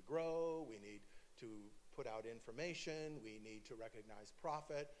 We need to grow, we need to put out information, we need to recognize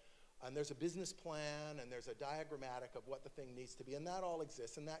profit. And there's a business plan, and there's a diagrammatic of what the thing needs to be, and that all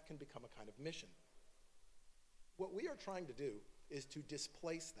exists, and that can become a kind of mission. What we are trying to do is to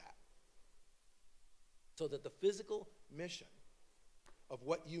displace that so that the physical mission of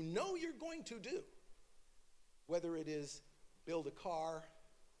what you know you're going to do, whether it is build a car,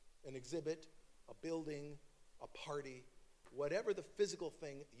 an exhibit, a building, a party, whatever the physical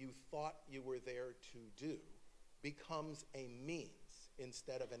thing you thought you were there to do becomes a means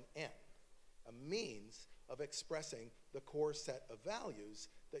instead of an end, a means of expressing the core set of values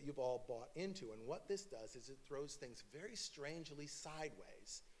that you've all bought into. And what this does is it throws things very strangely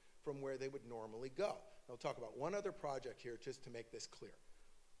sideways from where they would normally go. I'll talk about one other project here just to make this clear.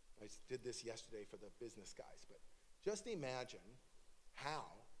 I did this yesterday for the business guys, but just imagine how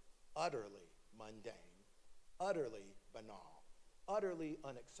utterly mundane, utterly banal, utterly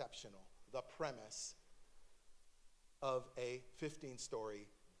unexceptional the premise of a 15-story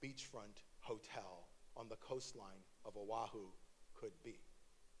beachfront hotel on the coastline of Oahu could be.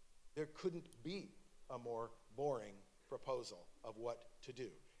 There couldn't be a more boring proposal of what to do.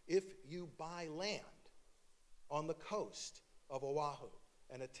 If you buy land on the coast of Oahu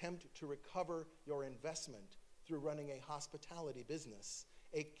and attempt to recover your investment through running a hospitality business,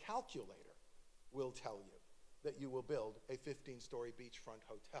 a calculator will tell you that you will build a 15-story beachfront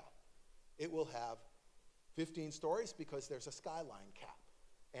hotel. It will have 15 stories because there's a skyline cap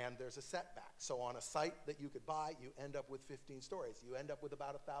and there's a setback. So on a site that you could buy, you end up with 15 stories. You end up with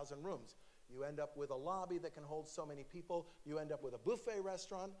about 1,000 rooms. You end up with a lobby that can hold so many people. You end up with a buffet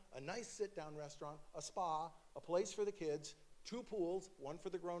restaurant, a nice sit-down restaurant, a spa, a place for the kids, 2 pools, one for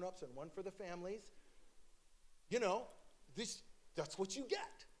the grown-ups and one for the families. You know, that's what you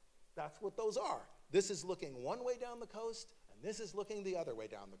get. That's what those are. This is looking one way down the coast, and this is looking the other way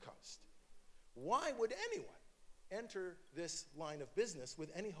down the coast. Why would anyone enter this line of business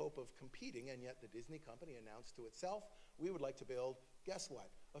with any hope of competing? And yet the Disney company announced to itself, we would like to build, guess what,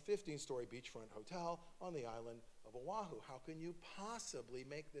 a 15-story beachfront hotel on the island of Oahu. How can you possibly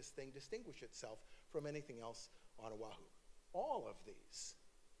make this thing distinguish itself from anything else on Oahu? All of these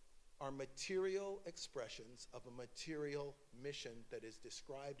are material expressions of a material mission that is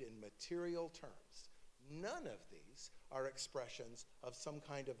described in material terms. None of these are expressions of some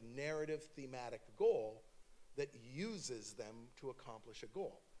kind of narrative thematic goal that uses them to accomplish a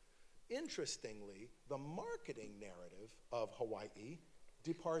goal. Interestingly, the marketing narrative of Hawaii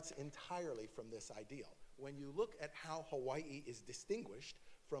departs entirely from this ideal. When you look at how Hawaii is distinguished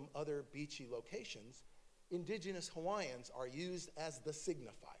from other beachy locations, indigenous Hawaiians are used as the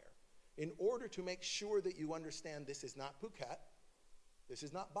signifier. In order to make sure that you understand this is not Phuket, this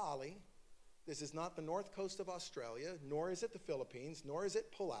is not Bali, this is not the north coast of Australia, nor is it the Philippines, nor is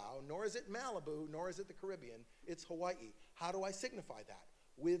it Palau, nor is it Malibu, nor is it the Caribbean, it's Hawaii. How do I signify that?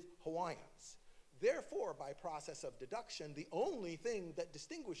 With Hawaiians. Therefore, by process of deduction, the only thing that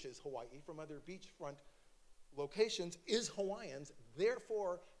distinguishes Hawaii from other beachfront locations is Hawaiians.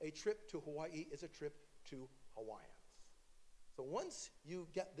 Therefore, a trip to Hawaii is a trip to Hawaiians. So once you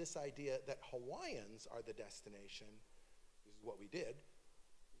get this idea that Hawaiians are the destination, this is what we did,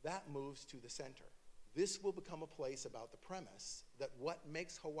 that moves to the center. This will become a place about the premise that what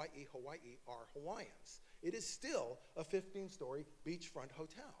makes Hawaii Hawaii are Hawaiians. It is still a 15-story beachfront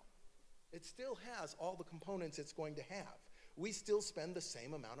hotel. It still has all the components it's going to have. We still spend the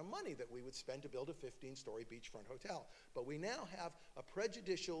same amount of money that we would spend to build a 15-story beachfront hotel. But we now have a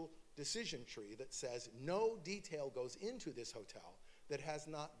prejudicial decision tree that says no detail goes into this hotel that has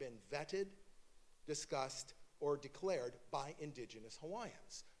not been vetted, discussed, or declared by indigenous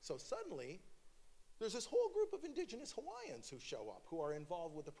Hawaiians. So suddenly, there's this whole group of indigenous Hawaiians who show up, who are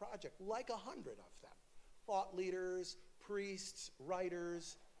involved with the project, like 100 of them. Thought leaders, priests,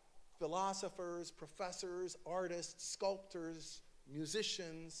 writers, philosophers, professors, artists, sculptors,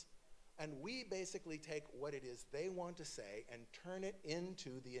 musicians, and we basically take what it is they want to say and turn it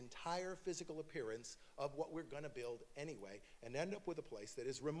into the entire physical appearance of what we're going to build anyway, and end up with a place that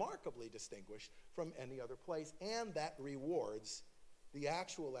is remarkably distinguished from any other place, and that rewards the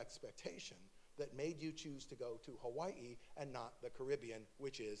actual expectation that made you choose to go to Hawaii and not the Caribbean,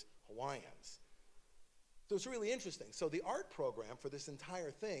 which is Hawaiians. So it's really interesting. So the art program for this entire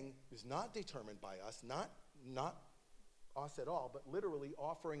thing is not determined by us, not us at all, but literally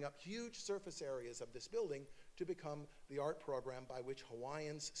offering up huge surface areas of this building to become the art program by which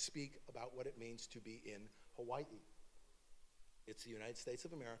Hawaiians speak about what it means to be in Hawaii. It's the United States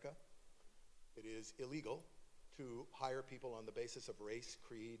of America. It is illegal to hire people on the basis of race,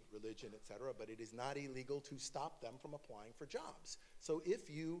 creed, religion, etc., but it is not illegal to stop them from applying for jobs. So if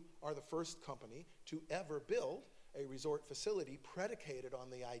you are the first company to ever build a resort facility predicated on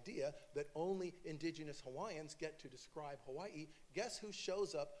the idea that only indigenous Hawaiians get to describe Hawaii, guess who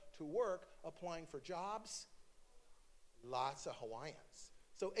shows up to work applying for jobs? Lots of Hawaiians.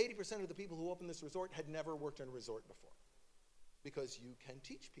 So 80% of the people who opened this resort had never worked in a resort before, because you can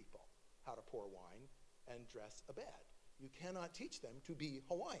teach people how to pour wine and dress a bed. You cannot teach them to be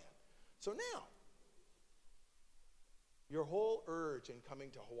Hawaiian. So now, Your whole urge in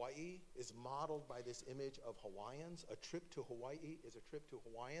coming to Hawaii is modeled by this image of Hawaiians. A trip to Hawaii is a trip to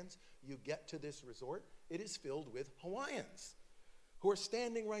Hawaiians. You get to this resort, it is filled with Hawaiians who are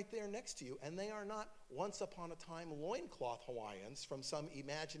standing right there next to you, and they are not once upon a time loincloth Hawaiians from some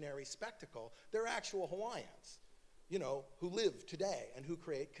imaginary spectacle. They're actual Hawaiians, you know, who live today and who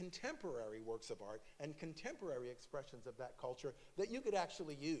create contemporary works of art and contemporary expressions of that culture that you could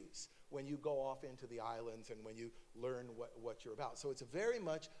actually use when you go off into the islands and when you learn what you're about. So it's very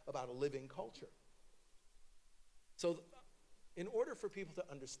much about a living culture. So in order for people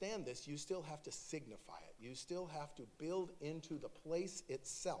to understand this, you still have to signify it. You still have to build into the place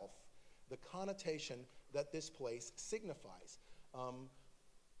itself the connotation that this place signifies.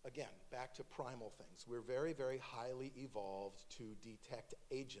 Again, back to primal things. We're very, very highly evolved to detect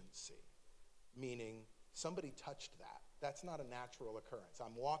agency, meaning somebody touched that. That's not a natural occurrence.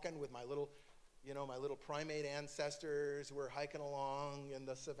 I'm walking with my little, you know, my little primate ancestors. We're hiking along in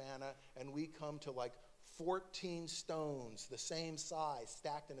the savannah, and we come to like 14 stones, the same size,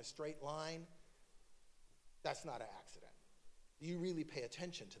 stacked in a straight line. That's not an accident. You really pay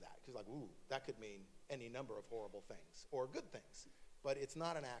attention to that, because like, ooh, that could mean any number of horrible things or good things. But it's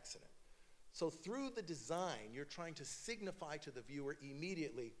not an accident. So through the design, you're trying to signify to the viewer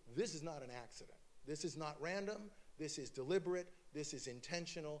immediately, this is not an accident. This is not random. This is deliberate. This is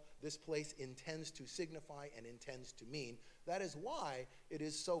intentional. This place intends to signify and intends to mean. That is why it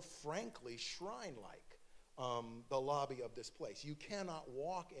is so frankly shrine-like, the lobby of this place. You cannot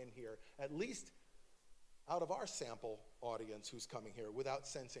walk in here, at least out of our sample audience who's coming here, without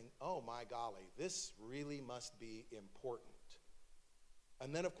sensing, oh my golly, this really must be important.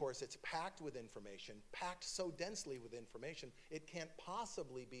 And then, of course, it's packed with information, packed so densely with information, it can't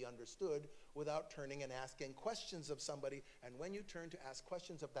possibly be understood without turning and asking questions of somebody. And when you turn to ask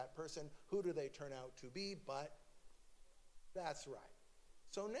questions of that person, who do they turn out to be? But that's right.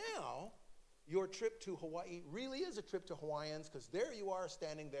 So now, your trip to Hawaii really is a trip to Hawaiians, because there you are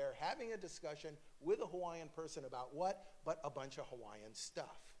standing there having a discussion with a Hawaiian person about what? But a bunch of Hawaiian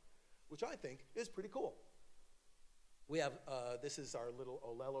stuff, which I think is pretty cool. We have, this is our little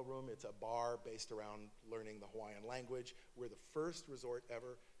Olelo room. It's a bar based around learning the Hawaiian language. We're the first resort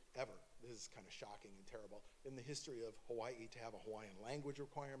ever, this is kind of shocking and terrible, in the history of Hawaii to have a Hawaiian language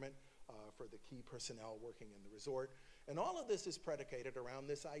requirement for the key personnel working in the resort. And all of this is predicated around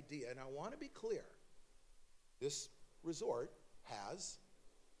this idea, and I want to be clear. This resort has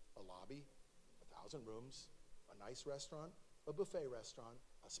a lobby, 1,000 rooms, a nice restaurant, a buffet restaurant,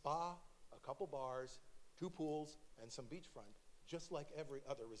 a spa, a couple bars, 2 pools, and some beachfront, just like every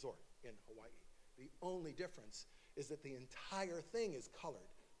other resort in Hawaii. The only difference is that the entire thing is colored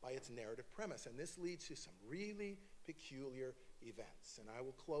by its narrative premise, and this leads to some really peculiar events. And I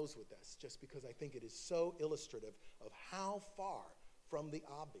will close with this, just because I think it is so illustrative of how far from the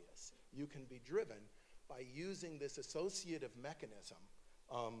obvious you can be driven by using this associative mechanism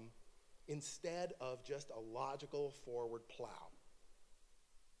instead of just a logical forward plow.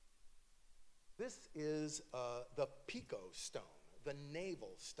 This is the Pico stone, the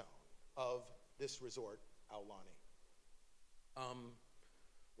navel stone of this resort, Aulani.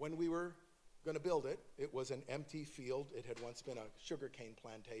 When we were going to build it, it was an empty field. It had once been a sugarcane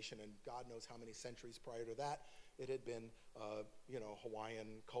plantation, and God knows how many centuries prior to that, it had been,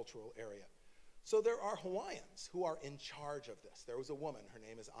 Hawaiian cultural area. So there are Hawaiians who are in charge of this. There was a woman, her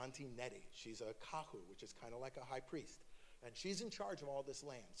name is Auntie Nettie. She's a kahu, which is kind of like a high priest. And she's in charge of all this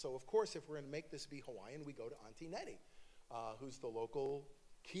land. So of course, if we're going to make this be Hawaiian, we go to Auntie Nettie, who's the local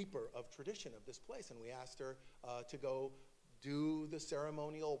keeper of tradition of this place. And we asked her to go do the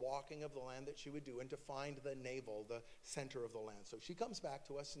ceremonial walking of the land that she would do and to find the navel, the center of the land. So she comes back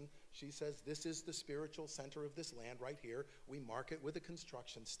to us and she says, this is the spiritual center of this land right here. We mark it with a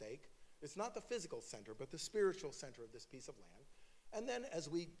construction stake. It's not the physical center, but the spiritual center of this piece of land. And then as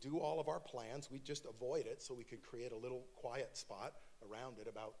we do all of our plans, we just avoid it so we could create a little quiet spot around it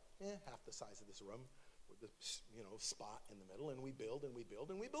about half the size of this room with the spot in the middle, and we build and we build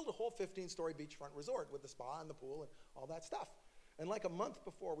and we build a whole 15-story beachfront resort with the spa and the pool and all that stuff. And like a month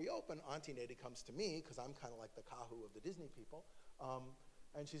before we open, Auntie Nettie comes to me, because I'm kind of like the kahu of the Disney people,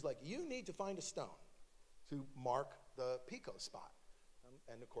 and she's like, you need to find a stone to mark the Pico spot.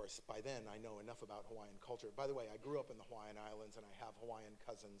 And of course, by then, I know enough about Hawaiian culture. By the way, I grew up in the Hawaiian Islands, and I have Hawaiian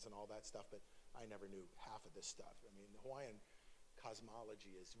cousins and all that stuff, but I never knew half of this stuff. I mean, the Hawaiian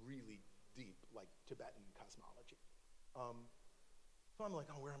cosmology is really deep, like Tibetan cosmology. So I'm like,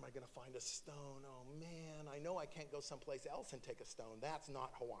 oh, where am I going to find a stone? Oh, man, I know I can't go someplace else and take a stone. That's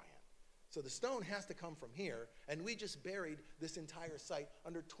not Hawaiian. So the stone has to come from here, and we just buried this entire site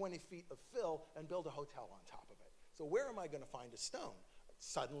under 20 feet of fill and built a hotel on top of it. So where am I going to find a stone?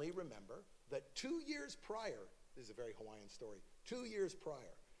 Suddenly remember that 2 years prior, this is a very Hawaiian story, 2 years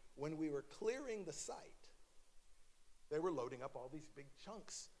prior, when we were clearing the site, they were loading up all these big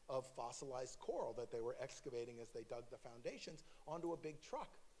chunks of fossilized coral that they were excavating as they dug the foundations onto a big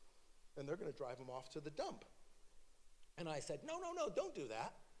truck. And they're going to drive them off to the dump. And I said, no, no, no, don't do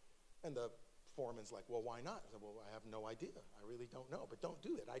that. And the foreman's like, well, why not? I said, well, I have no idea. I really don't know, but don't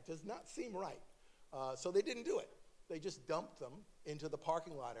do it. It does not seem right. So they didn't do it. They just dumped them into the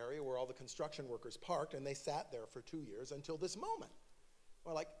parking lot area where all the construction workers parked, and they sat there for 2 years until this moment.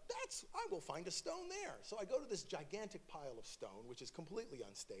 We're like, I will find a stone there. So I go to this gigantic pile of stone, which is completely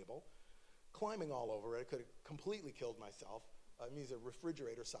unstable, climbing all over it. I could have completely killed myself. These are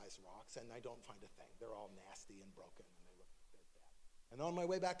refrigerator-sized rocks, and I don't find a thing. They're all nasty and broken, and they look dead bad. And on my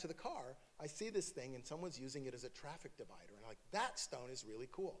way back to the car, I see this thing, and someone's using it as a traffic divider. And I'm like, that stone is really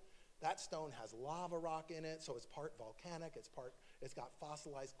cool. That stone has lava rock in it, so it's part volcanic. It's got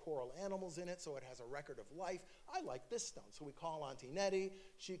fossilized coral animals in it, so it has a record of life. I like this stone. So we call Auntie Nettie.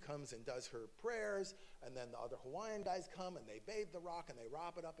 She comes and does her prayers, and then the other Hawaiian guys come, and they bathe the rock, and they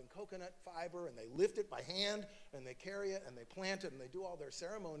wrap it up in coconut fiber, and they lift it by hand, and they carry it, and they plant it, and they do all their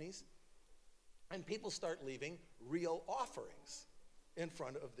ceremonies. And people start leaving real offerings in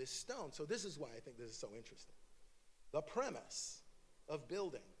front of this stone. So this is why I think this is so interesting. The premise of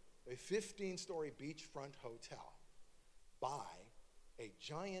building a 15-story beachfront hotel by a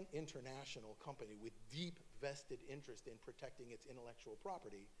giant international company with deep vested interest in protecting its intellectual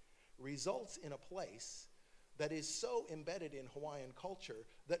property results in a place that is so embedded in Hawaiian culture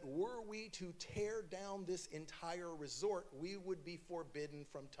that were we to tear down this entire resort, we would be forbidden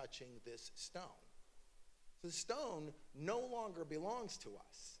from touching this stone. The stone no longer belongs to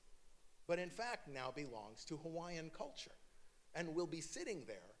us, but in fact now belongs to Hawaiian culture and will be sitting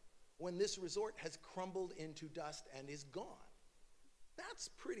there when this resort has crumbled into dust and is gone. That's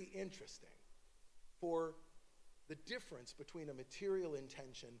pretty interesting for the difference between a material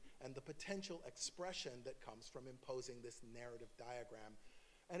intention and the potential expression that comes from imposing this narrative diagram.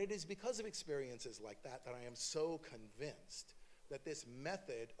 And it is because of experiences like that that I am so convinced that this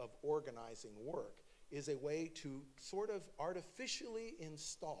method of organizing work is a way to sort of artificially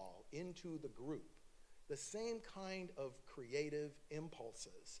install into the group the same kind of creative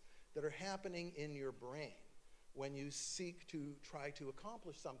impulses that are happening in your brain when you seek to try to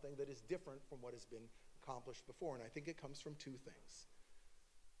accomplish something that is different from what has been accomplished before. And I think it comes from two things.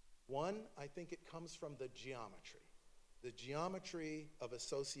 One, I think it comes from the geometry of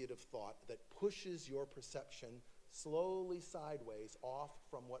associative thought that pushes your perception slowly sideways off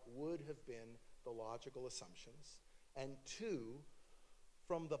from what would have been the logical assumptions. And two,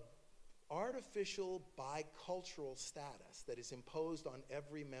 from the artificial bicultural status that is imposed on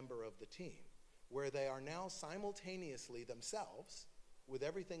every member of the team, where they are now simultaneously themselves, with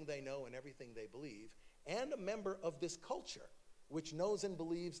everything they know and everything they believe, and a member of this culture, which knows and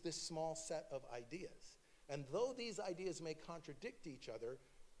believes this small set of ideas. And though these ideas may contradict each other,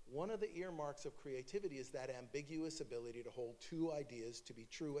 one of the earmarks of creativity is that ambiguous ability to hold two ideas to be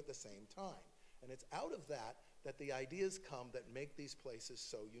true at the same time. And it's out of that that the ideas come that make these places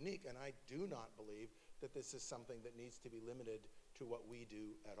so unique. And I do not believe that this is something that needs to be limited to what we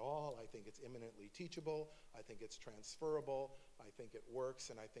do at all. I think it's eminently teachable. I think it's transferable. I think it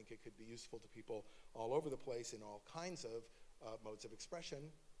works, and I think it could be useful to people all over the place in all kinds of modes of expression.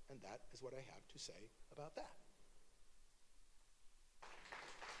 And that is what I have to say about that.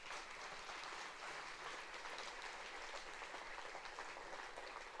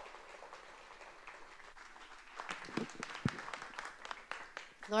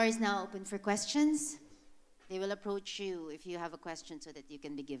 Floor is now open for questions. They will approach you if you have a question so that you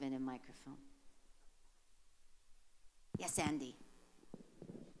can be given a microphone. Yes, Andy.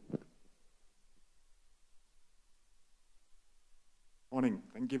 Morning.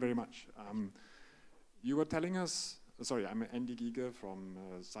 Thank you very much. You were telling us, sorry, I'm Andy Giger from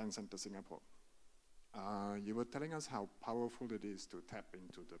Science Center Singapore. You were telling us how powerful it is to tap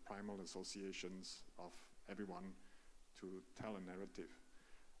into the primal associations of everyone to tell a narrative.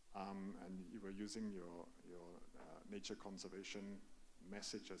 And you were using your nature conservation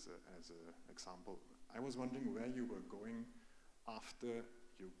message as an example. I was wondering where you were going after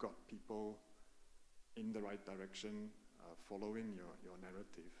you got people in the right direction, following your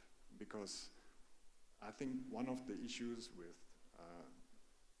narrative, because I think one of the issues with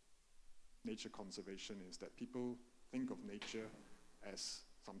nature conservation is that people think of nature as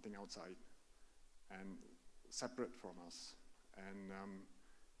something outside and separate from us. And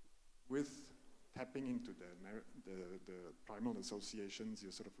with tapping into the primal associations, you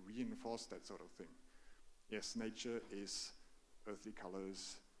sort of reinforce that sort of thing. yes, nature is earthly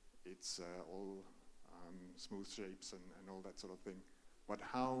colors, it's all smooth shapes and all that sort of thing. But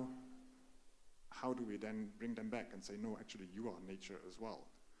how do we then bring them back and say, no, actually you are nature as well,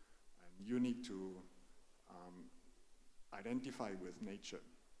 and you need to identify with nature?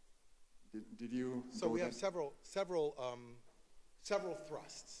 Did you? So we have several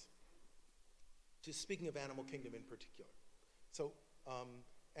thrusts. Just speaking of Animal Kingdom in particular. So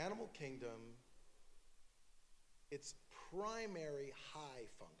Animal Kingdom, its primary high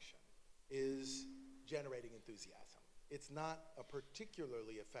function is generating enthusiasm. It's not a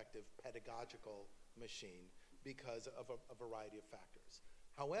particularly effective pedagogical machine because of a variety of factors.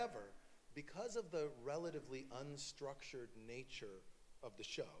 However, because of the relatively unstructured nature of the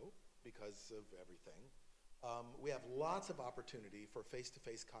show, because of everything, we have lots of opportunity for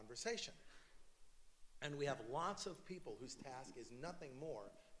face-to-face conversation. And we have lots of people whose task is nothing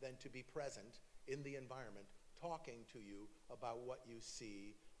more than to be present in the environment, talking to you about what you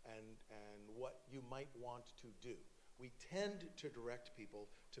see and what you might want to do. We tend to direct people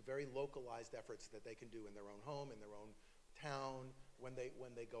to very localized efforts that they can do in their own home, in their own town, when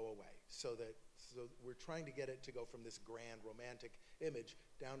they go away. So we're trying to get it to go from this grand romantic image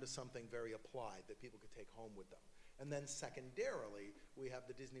down to something very applied that people could take home with them. And then secondarily, we have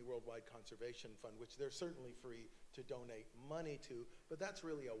the Disney Worldwide Conservation Fund, which they're certainly free to donate money to, but that's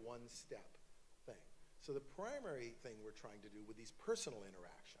really a one-step thing. So the primary thing we're trying to do with these personal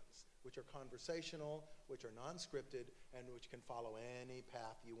interactions, which are conversational, which are non-scripted, and which can follow any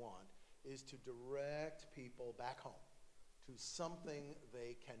path you want, is to direct people back home to something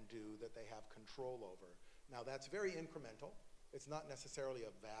they can do that they have control over. Now that's very incremental. It's not necessarily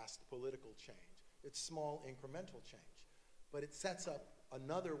a vast political change. It's small incremental change. But it sets up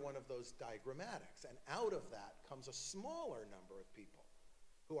another one of those diagrammatics, and out of that comes a smaller number of people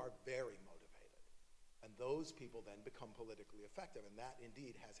who are very motivated. And those people then become politically effective, and that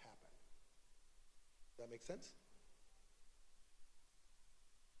indeed has happened. Does that make sense?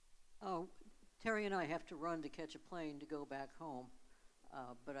 Oh, Terry and I have to run to catch a plane to go back home,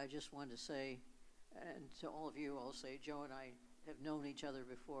 but I just wanted to say, and to all of you, I'll say, Joe and I have known each other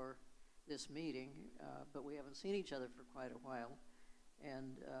before this meeting, but we haven't seen each other for quite a while,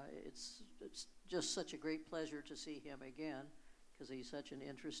 and it's just such a great pleasure to see him again, because he's such an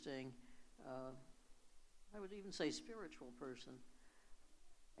interesting, I would even say spiritual person,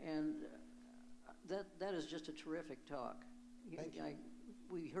 and that is just a terrific talk. Thank you.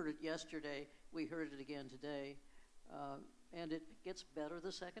 We heard it yesterday, we heard it again today, and it gets better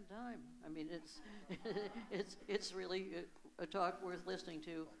the second time. I mean, it's really a talk worth listening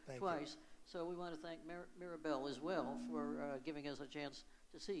to twice. So we want to thank Mirabelle as well for giving us a chance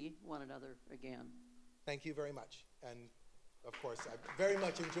to see one another again. Thank you very much. And of course, I very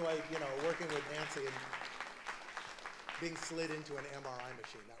much enjoyed, working with Nancy and being slid into an MRI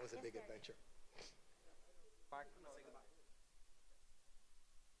machine. That was a big adventure.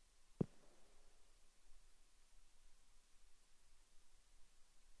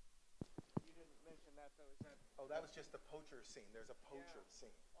 Oh, that was just the poacher scene. There's a poacher scene.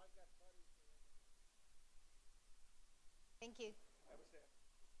 Thank you. I was there.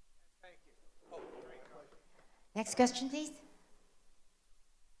 Thank you. Oh, great. Next question, please.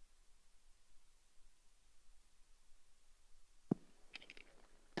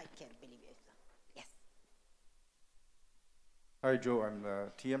 I can't believe it. Yes. Hi, Joe. I'm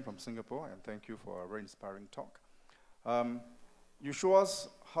TM from Singapore, and thank you for a very inspiring talk. You show us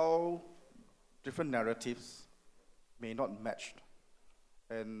how different narratives may not match.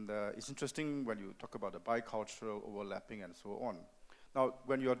 And it's interesting when you talk about the bicultural overlapping and so on. Now,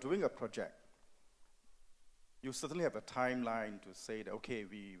 when you're doing a project, you certainly have a timeline to say that, okay,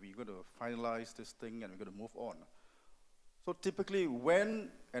 we're going to finalize this thing and we're going to move on. So typically, when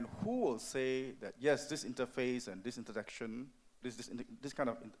and who will say that, yes, this interface and this intersection, this kind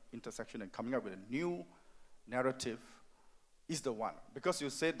of intersection and coming up with a new narrative is the one? Because you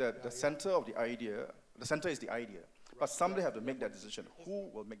said that the center of the idea, the center is the idea. But somebody have to make that decision. Who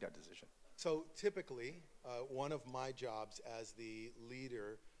will make that decision? So typically, one of my jobs as the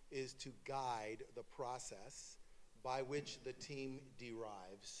leader is to guide the process by which the team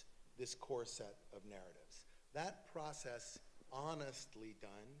derives this core set of narratives. That process, honestly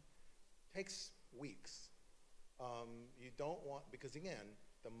done, takes weeks. You don't want, because again,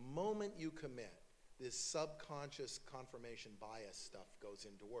 the moment you commit, this subconscious confirmation bias stuff goes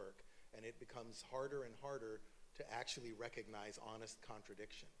into work, and it becomes harder and harder to actually recognize honest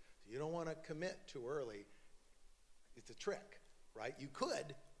contradiction. So you don't want to commit too early. It's a trick, right? You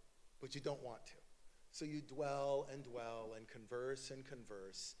could, but you don't want to. So you dwell and dwell and converse,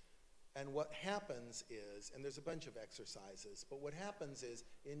 And what happens is, and there's a bunch of exercises, but what happens is,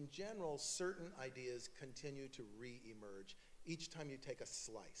 in general, certain ideas continue to re-emerge each time you take a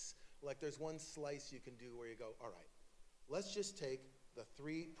slice. Like there's one slice you can do where you go, all right, let's just take the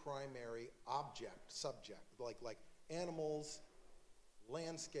three primary subject, like animals,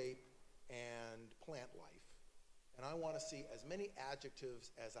 landscape, and plant life. And I want to see as many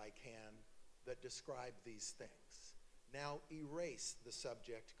adjectives as I can that describe these things. Now erase the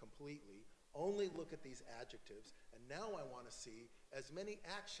subject completely, only look at these adjectives, and now I want to see as many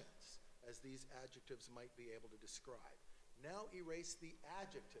actions as these adjectives might be able to describe. Now erase the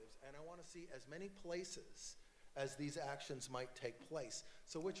adjectives, and I want to see as many places as these actions might take place.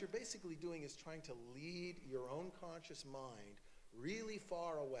 So what you're basically doing is trying to lead your own conscious mind really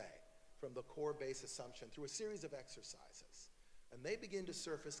far away from the core base assumption through a series of exercises. And they begin to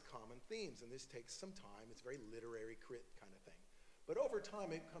surface common themes, and this takes some time. It's very literary crit kind of thing. But over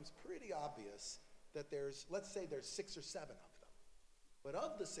time, it becomes pretty obvious that let's say there's 6 or 7 of them. But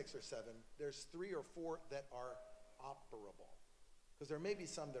of the 6 or 7, there's 3 or 4 that are operable. Because there may be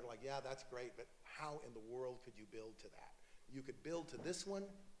some that are like, yeah, that's great, but how in the world could you build to that? You could build to this one,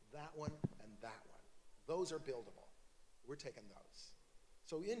 and that one. Those are buildable. We're taking those.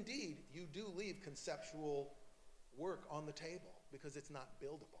 So indeed, you do leave conceptual work on the table because it's not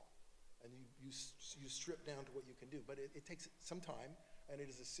buildable. And you strip down to what you can do. But it takes some time, and it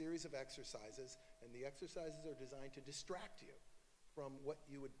is a series of exercises, and the exercises are designed to distract you from what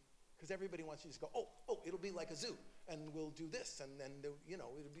you would, because everybody wants you to just go, oh, it'll be like a zoo, and we'll do this, and then, it'll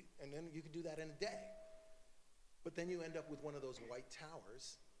be, and then you could do that in a day. But then you end up with one of those white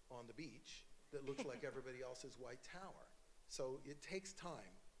towers on the beach that looks like everybody else's white tower. So it takes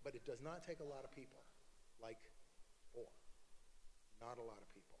time, but it does not take a lot of people, like 4. Not a lot of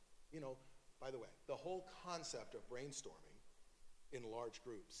people. By the way, the whole concept of brainstorming in large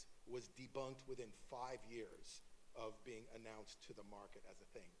groups was debunked within 5 years of being announced to the market as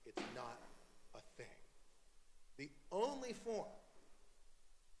a thing. It's not a thing. The only form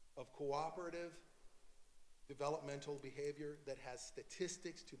of cooperative developmental behavior that has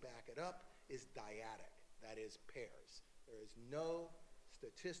statistics to back it up is dyadic, that is pairs. There is no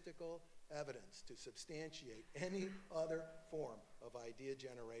statistical evidence to substantiate any other form of idea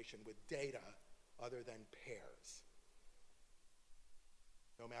generation with data other than pairs.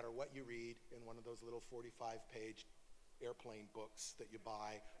 No matter what you read in one of those little 45-page airplane books that you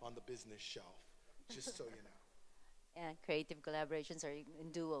buy on the business shelf, just so you know. Yeah, creative collaborations are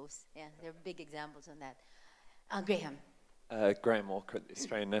in duos. Yeah, they're big examples on that. Graham. Graham Walker at the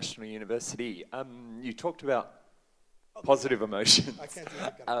Australian National University. You talked about positive emotions. I can't do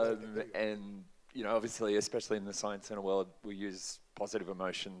that. And, obviously, especially in the Science Centre world, we use positive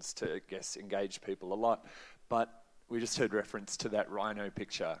emotions to, engage people a lot. But we just heard reference to that rhino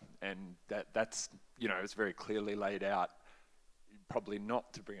picture, and that's, it's very clearly laid out, probably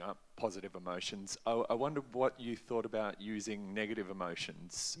not to bring up positive emotions. I wonder what you thought about using negative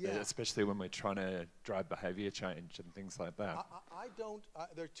emotions, especially when we're trying to drive behaviour change and things like that.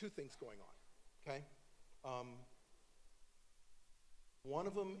 There are 2 things going on, okay? One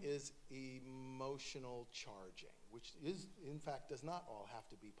of them is emotional charging, which is, in fact, does not all have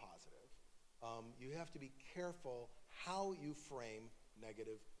to be positive. You have to be careful how you frame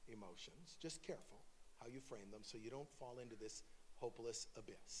negative emotions. Just careful how you frame them so you don't fall into this hopeless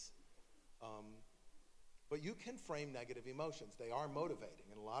abyss. But you can frame negative emotions. They are motivating,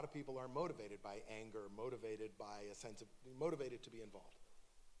 and a lot of people are motivated by anger, motivated by a sense of, motivated to be involved.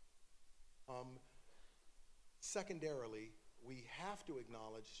 Secondarily, we have to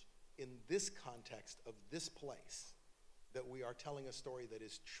acknowledge in this context of this place that we are telling a story that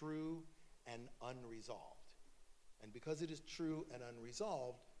is true and unresolved. And because it is true and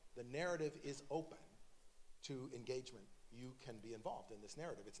unresolved, the narrative is open to engagement. You can be involved in this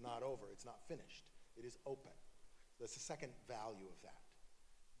narrative. It's not over. It's not finished. It is open. That's the second value of that.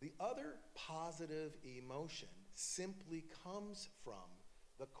 The other positive emotion simply comes from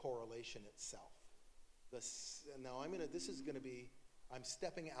the correlation itself. Now, I'm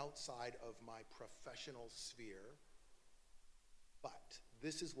stepping outside of my professional sphere, but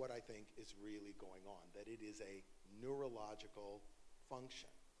this is what I think is really going on, that it is a neurological function.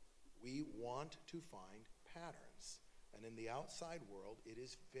 We want to find patterns. And in the outside world, it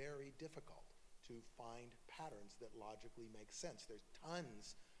is very difficult to find patterns that logically make sense. There's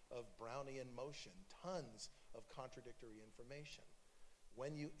tons of Brownian motion, tons of contradictory information.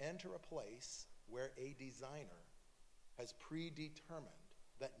 When you enter a place where a designer has predetermined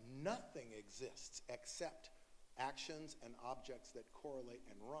that nothing exists except actions and objects that correlate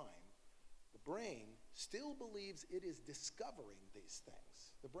and rhyme, The brain still believes it is discovering these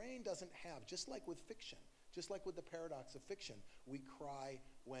things. The brain doesn't have, just like with fiction, just like with the paradox of fiction, we cry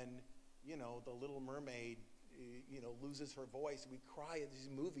when, the Little Mermaid, loses her voice. We cry at these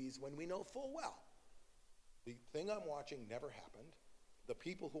movies when we know full well the thing I'm watching never happened. The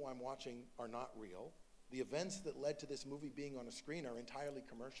people who I'm watching are not real. The events that led to this movie being on a screen are entirely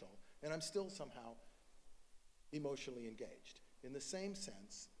commercial, and I'm still somehow emotionally engaged. In the same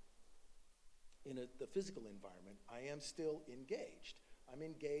sense, in the physical environment, I am still engaged. I'm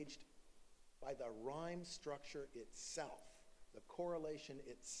engaged by the rhyme structure itself, the correlation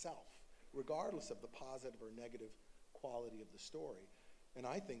itself, regardless of the positive or negative quality of the story. And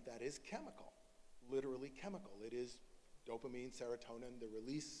I think that is chemical, literally chemical. It is dopamine, serotonin, the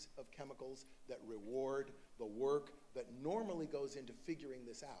release of chemicals that reward the work that normally goes into figuring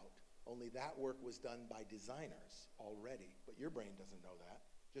this out. Only that work was done by designers already, but your brain doesn't know that.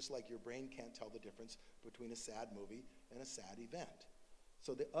 Just like your brain can't tell the difference between a sad movie and a sad event.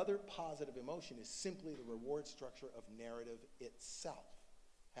 So the other positive emotion is simply the reward structure of narrative itself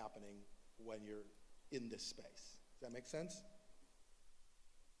happening when you're in this space. Does that make sense?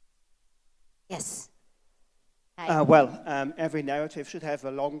 Yes. Every narrative should have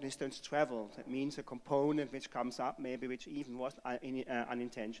a long distance travel. That means a component which comes up, maybe which even was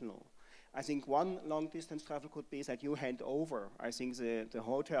unintentional. I think one long distance travel could be that you hand over, I think, the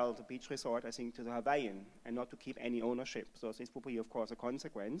hotel, the beach resort, I think, to the Hawaiian, and not to keep any ownership. So this would be, of course, a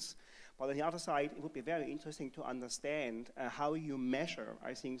consequence. But on the other side, it would be very interesting to understand how you measure,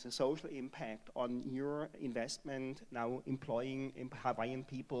 I think, the social impact on your investment now employing Hawaiian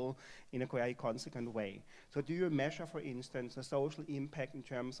people in a very consequent way. So do you measure, for instance, the social impact in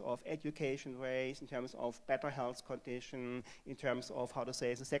terms of education rates, in terms of better health condition, in terms of, how to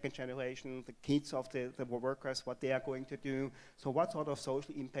say, the second generation, the kids of the workers, what they are going to do? So what sort of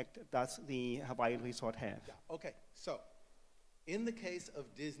social impact does the Hawaiian resort have? Yeah. Okay, so in the case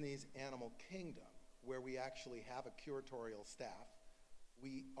of Disney's Animal Kingdom, where we actually have a curatorial staff,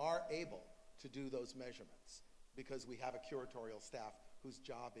 we are able to do those measurements because we have a curatorial staff whose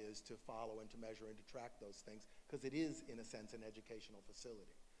job is to follow and to measure and to track those things, because it is, in a sense, an educational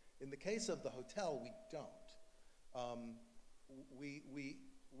facility. In the case of the hotel, we don't.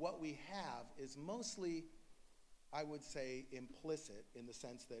 What we have is mostly, I would say, implicit in the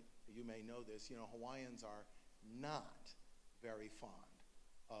sense that, you may know this, Hawaiians are not very fond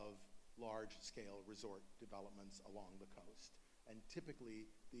of large-scale resort developments along the coast. And typically,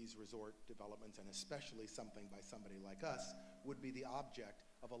 these resort developments, and especially something by somebody like us, would be the object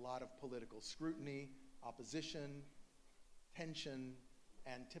of a lot of political scrutiny, opposition, tension,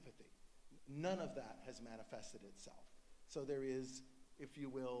 antipathy. None of that has manifested itself. So there is, if you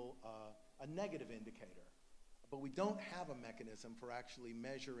will, a negative indicator. But we don't have a mechanism for actually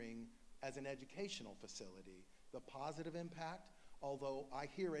measuring, as an educational facility, the positive impact, although I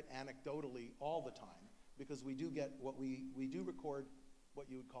hear it anecdotally all the time, because we do get we do record what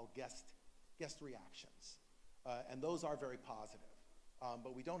you would call guest reactions. And those are very positive.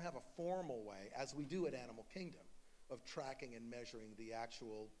 But we don't have a formal way, as we do at Animal Kingdom, of tracking and measuring the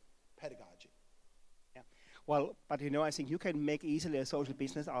actual pedagogy. Yeah. Well, but I think you can make easily a social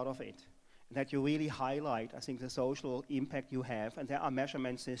business out of it. That you really highlight, I think, the social impact you have, and there are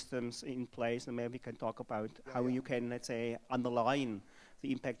measurement systems in place, and maybe we can talk about how you can, let's say, underline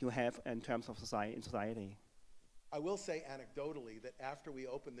the impact you have in terms of society. I will say anecdotally that after we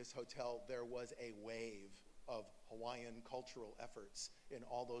opened this hotel, there was a wave of Hawaiian cultural efforts in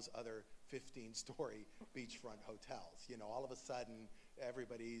all those other 15-story beachfront hotels. All of a sudden,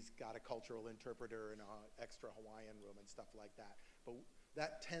 everybody's got a cultural interpreter and an extra Hawaiian room and stuff like that. But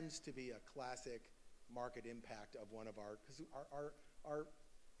that tends to be a classic market impact of one of our, because our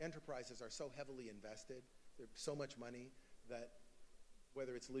enterprises are so heavily invested, there's so much money that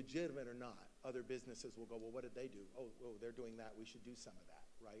whether it's legitimate or not, other businesses will go, well, what did they do? Oh, they're doing that, we should do some of that,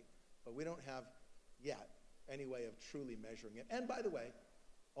 right? But we don't have yet any way of truly measuring it. And by the way,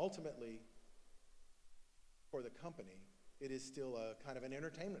 ultimately, for the company, it is still a kind of an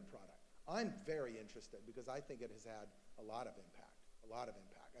entertainment product. I'm very interested because I think it has had a lot of impact.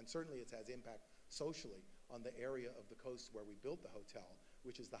 And certainly it has impact socially on the area of the coast where we built the hotel,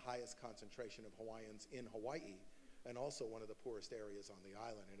 which is the highest concentration of Hawaiians in Hawaii, and also one of the poorest areas on the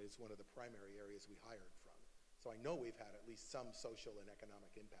island, and it's one of the primary areas we hired from. So I know we've had at least some social and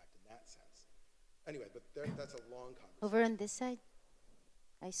economic impact in that sense. Anyway, but that's a long conversation. Over on this side,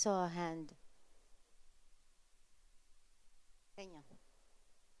 I saw a hand. Kenya.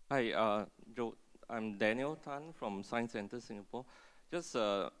 Hi, Joe. I'm Daniel Tan from Science Center Singapore. Just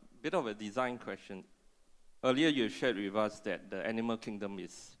a bit of a design question. Earlier you shared with us that the Animal Kingdom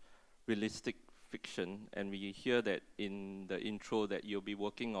is realistic fiction, and we hear that in the intro that you'll be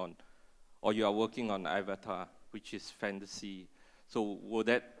working on, or you are working on Avatar, which is fantasy. So will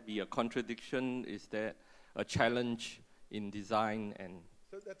that be a contradiction? Is that a challenge in design? And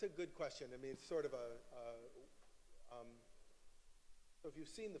so that's a good question. I mean, it's sort of so if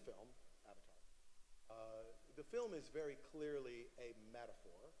you've seen the film, Avatar, the film is very clearly a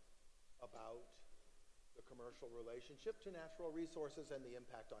metaphor about the commercial relationship to natural resources and the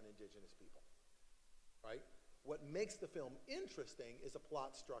impact on indigenous people, right? What makes the film interesting is a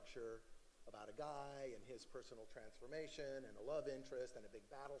plot structure about a guy and his personal transformation and a love interest and a big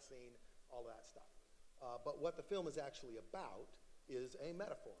battle scene, all that stuff. But what the film is actually about is a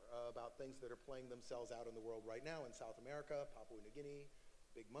metaphor about things that are playing themselves out in the world right now in South America, Papua New Guinea,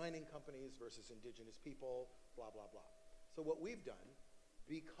 big mining companies versus indigenous people, blah, blah, blah. So what we've done,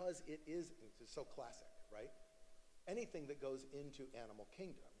 because it is so classic, right? Anything that goes into Animal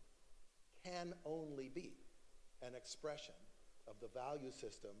Kingdom can only be an expression of the value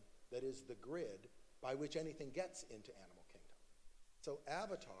system that is the grid by which anything gets into Animal Kingdom. So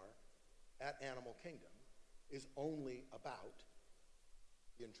Avatar at Animal Kingdom is only about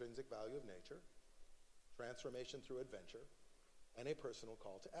the intrinsic value of nature, transformation through adventure, and a personal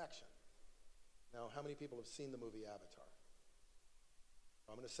call to action. Now, how many people have seen the movie Avatar?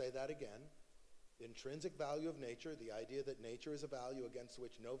 I'm going to say that again. Intrinsic value of nature, the idea that nature is a value against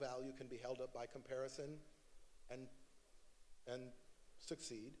which no value can be held up by comparison and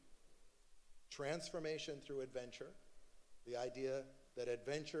succeed. Transformation through adventure, the idea that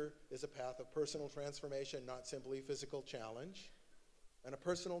adventure is a path of personal transformation, not simply physical challenge, and a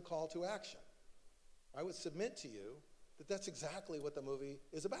personal call to action. I would submit to you that that's exactly what the movie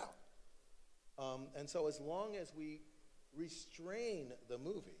is about. And so as long as we restrain the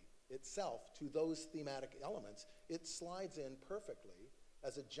movie itself to those thematic elements, it slides in perfectly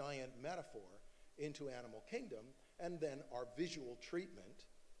as a giant metaphor into Animal Kingdom, and then our visual treatment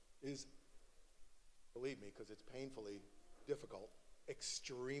is, believe me, because it's painfully difficult,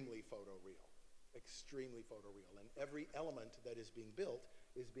 extremely photoreal. Extremely photoreal. And every element that is being built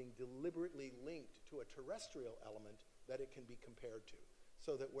is being deliberately linked to a terrestrial element that it can be compared to.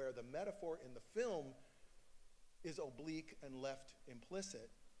 So that where the metaphor in the film is oblique and left implicit,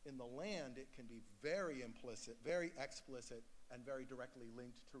 in the land it can be very implicit, very explicit, and very directly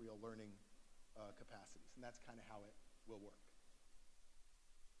linked to real learning capacities. And that's kind of how it will work.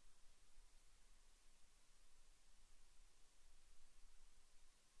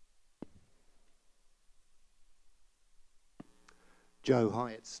 Joe,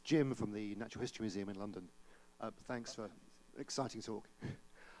 hi, it's Jim from the Natural History Museum in London. Thanks for exciting talk.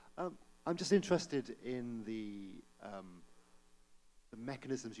 I'm just interested in the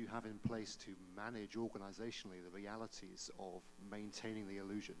mechanisms you have in place to manage organizationally the realities of maintaining the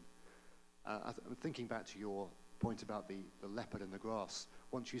illusion. I'm thinking back to your point about the leopard in the grass.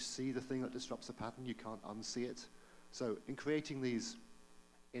 Once you see the thing that disrupts the pattern, you can't unsee it. So in creating these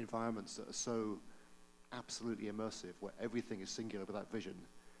environments that are so absolutely immersive, where everything is singular without vision,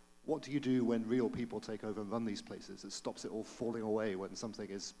 what do you do when real people take over and run these places that stops it all falling away when something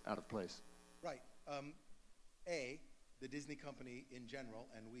is out of place? Right. The Disney company in general,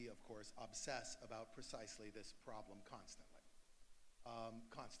 and we, of course, obsess about precisely this problem constantly.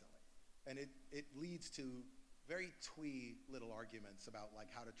 Constantly. And it leads to very twee little arguments about like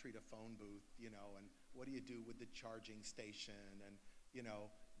how to treat a phone booth, you know, and what do you do with the charging station, and, you know,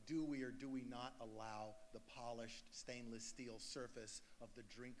 do we or do we not allow the polished stainless steel surface of the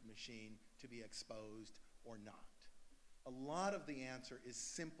drink machine to be exposed or not? A lot of the answer is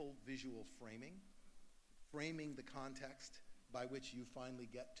simple visual framing the context by which you finally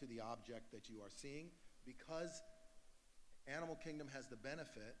get to the object that you are seeing, because Animal Kingdom has the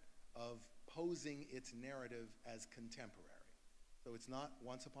benefit of posing its narrative as contemporary. So it's not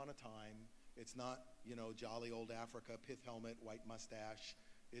once upon a time, it's not, you know, jolly old Africa, pith helmet, white mustache.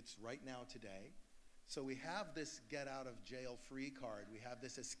 It's right now today. So we have this get out of jail free card. We have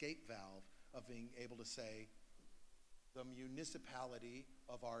this escape valve of being able to say, the municipality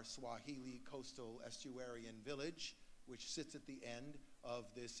of our Swahili coastal estuarian village, which sits at the end of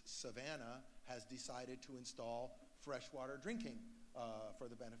this savanna, has decided to install freshwater drinking for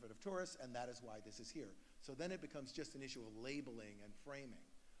the benefit of tourists, and that is why this is here. So then it becomes just an issue of labeling and framing.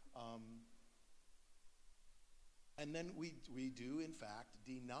 And then we do, in fact,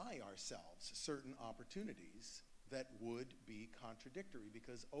 deny ourselves certain opportunities that would be contradictory,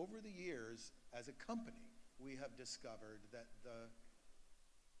 because over the years, as a company, we have discovered that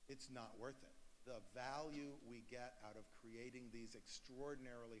it's not worth it. The value we get out of creating these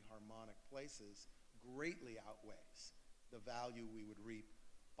extraordinarily harmonic places greatly outweighs the value we would reap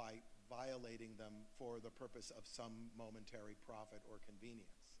by violating them for the purpose of some momentary profit or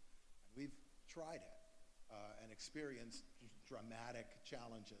convenience. And we've tried it and experienced dramatic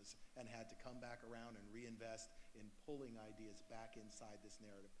challenges and had to come back around and reinvest in pulling ideas back inside this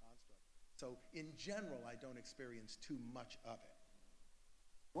narrative construct. So in general, I don't experience too much of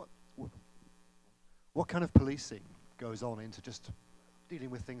it. What kind of policing goes on into just dealing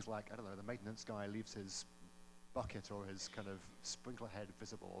with things like, I don't know, the maintenance guy leaves his bucket or his kind of sprinkler head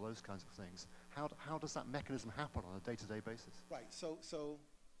visible, or those kinds of things? How does that mechanism happen on a day-to-day basis? Right, so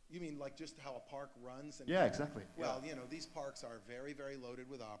you mean like just how a park runs? And yeah, exactly. Well, you know, these parks are very, very loaded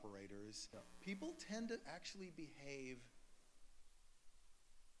with operators. Yeah. People tend to actually behave,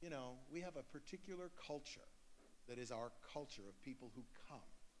 you know, we have a particular culture that is our culture of people who come.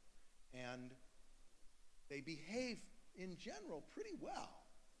 And they behave, in general, pretty well.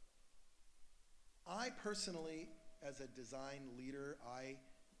 I personally, as a design leader,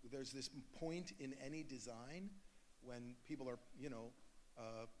 there's this point in any design when people are, you know,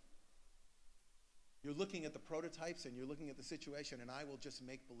 you're looking at the prototypes and you're looking at the situation, and I will just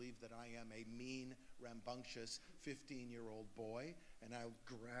make believe that I am a mean, rambunctious 15-year-old boy, and I'll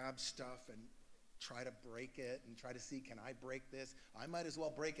grab stuff and try to break it and try to see, can I break this? I might as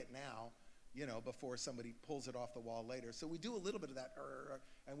well break it now, you know, before somebody pulls it off the wall later. So we do a little bit of that,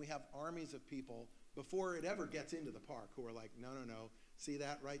 and we have armies of people before it ever gets into the park who are like, no, no, no, see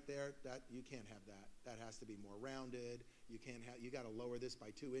that right there? That, you can't have that. That has to be more rounded. You can't have, you got to lower this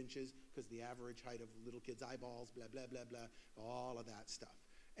by 2 inches because the average height of little kids' eyeballs, blah, blah, blah, blah, all of that stuff.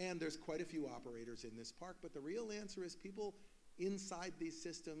 And there's quite a few operators in this park, but the real answer is people inside these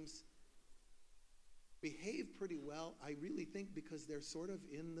systems behave pretty well, I really think, because they're sort of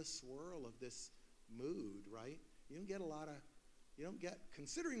in the swirl of this mood, right? You don't get a lot of, you don't get,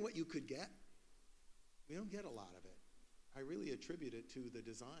 considering what you could get, we don't get a lot of it. I really attribute it to the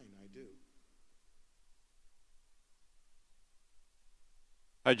design, I do.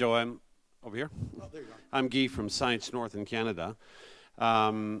 Hi, Joe, I'm over here. Oh, there you go. I'm Guy from Science North in Canada.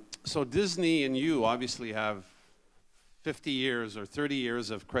 So Disney and you obviously have 50 years or 30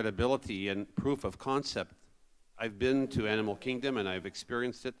 years of credibility and proof of concept. I've been to Animal Kingdom and I've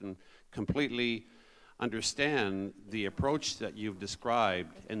experienced it and completely understand the approach that you've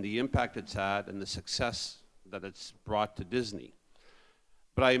described and the impact it's had and the success that it's brought to Disney.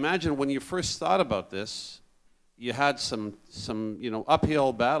 But I imagine when you first thought about this, you had some you know,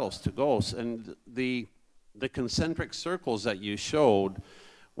 uphill battles to go, and the concentric circles that you showed,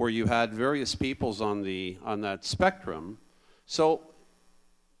 where you had various peoples on that spectrum. So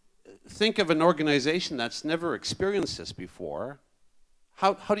think of an organization that's never experienced this before.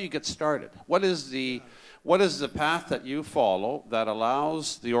 How do you get started? What is the path that you follow that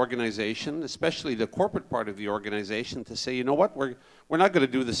allows the organization, especially the corporate part of the organization, to say, you know what, we're not going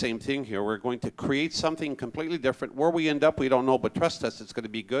to do the same thing here. We're going to create something completely different. Where we end up, we don't know, but trust us, it's going to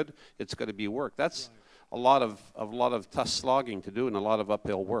be good. It's going to be work. That's right. a lot of tough slogging to do and a lot of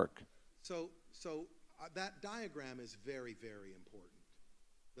uphill work. So that diagram is very, very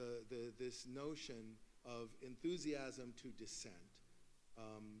important. This notion of enthusiasm to dissent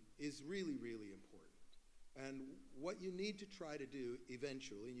is really, really important. And what you need to try to do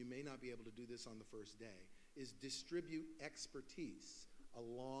eventually, and you may not be able to do this on the first day, is distribute expertise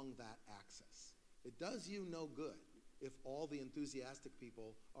along that axis. It does you no good if all the enthusiastic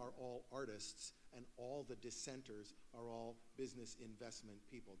people are all artists and all the dissenters are all business investment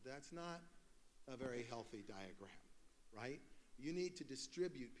people. That's not a very healthy diagram, right? You need to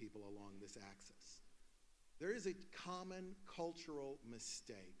distribute people along this axis. There is a common cultural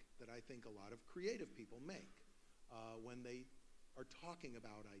mistake that I think a lot of creative people make when they are talking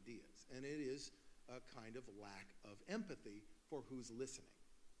about ideas, and it is a kind of lack of empathy for who's listening.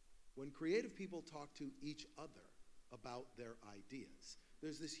 When creative people talk to each other about their ideas,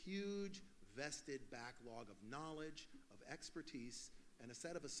 there's this huge vested backlog of knowledge, of expertise, and a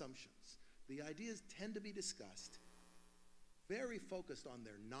set of assumptions. The ideas tend to be discussed very focused on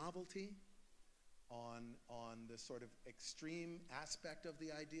their novelty, on the sort of extreme aspect of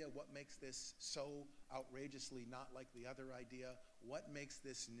the idea, what makes this so outrageously not like the other idea, what makes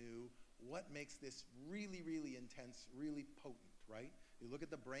this new, what makes this really, really intense, really potent, right? You look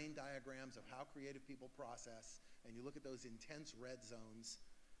at the brain diagrams of how creative people process, and you look at those intense red zones.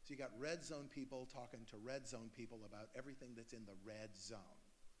 So you got red zone people talking to red zone people about everything that's in the red zone.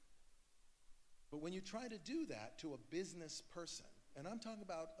 But when you try to do that to a business person, and I'm talking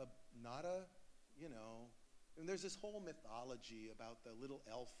about not a, you know, and there's this whole mythology about the little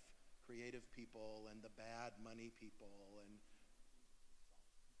elf creative people and the bad money people and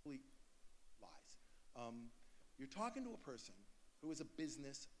complete lies. You're talking to a person who is a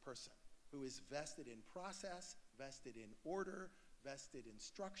business person, who is vested in process, vested in order, vested in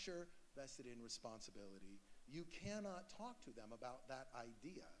structure, vested in responsibility. You cannot talk to them about that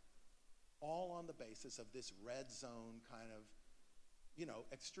idea all on the basis of this red zone kind of,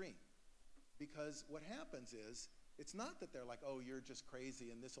 extreme. Because what happens is, it's not that they're like, oh, you're just crazy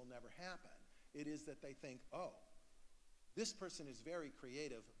and this will never happen. It is that they think, oh, this person is very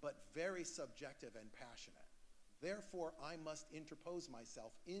creative, but very subjective and passionate. Therefore, I must interpose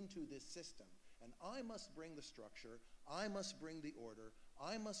myself into this system, and I must bring the structure, I must bring the order,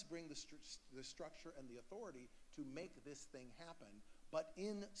 I must bring the structure and the authority to make this thing happen, but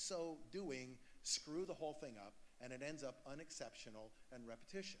in so doing, screw the whole thing up, and it ends up unexceptional and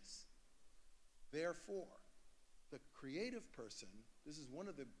repetitious. Therefore, the creative person, this is one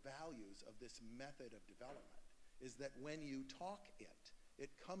of the values of this method of development, is that when you talk it, it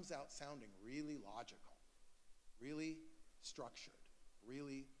comes out sounding really logical, really structured,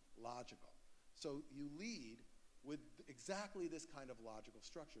 really logical. So you lead with exactly this kind of logical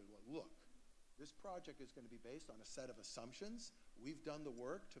structure. Look, this project is going to be based on a set of assumptions. We've done the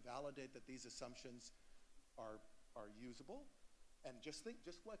work to validate that these assumptions are usable. And just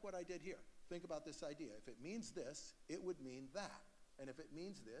like what I did here. Think about this idea. If it means this, it would mean that. And if it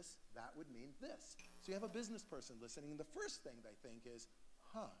means this, that would mean this. So you have a business person listening, and the first thing they think is,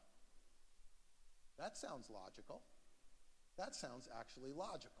 that sounds logical. That sounds actually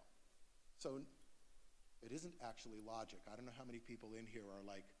logical. So it isn't actually logic. I don't know how many people in here are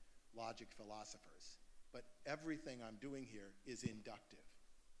like logic philosophers, but everything I'm doing here is inductive.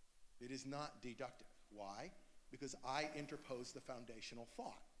 It is not deductive. Why? Because I interpose the foundational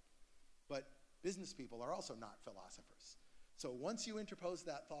thought. But business people are also not philosophers. So once you interpose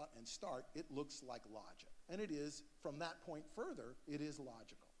that thought and start, it looks like logic. And it is, from that point further, it is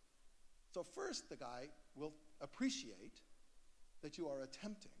logical. So first, the guy will appreciate that you are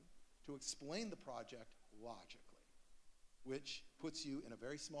attempting to explain the project logically, which puts you in a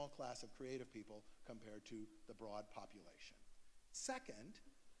very small class of creative people compared to the broad population. Second,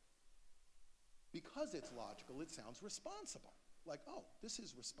 because it's logical, it sounds responsible. Like, oh, this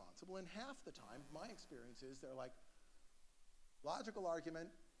is responsible. And half the time, my experience is they're like, logical argument,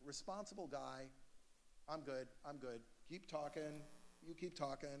 responsible guy, I'm good, keep talking, you keep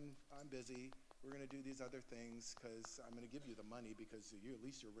talking, I'm busy, we're going to do these other things because I'm going to give you the money because at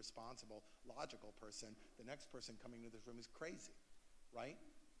least you're a responsible, logical person. The next person coming into this room is crazy, right?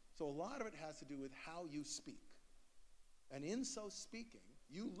 So a lot of it has to do with how you speak. And in so speaking,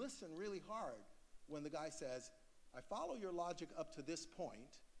 you listen really hard when the guy says, I follow your logic up to this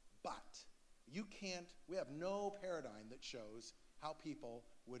point, but you can't, we have no paradigm that shows how people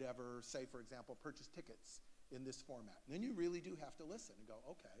would ever, say, for example, purchase tickets in this format. And then you really do have to listen and go,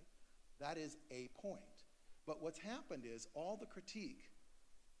 okay, that is a point. But what's happened is all the critique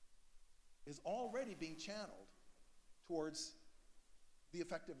is already being channeled towards the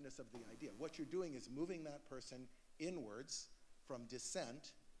effectiveness of the idea. What you're doing is moving that person inwards from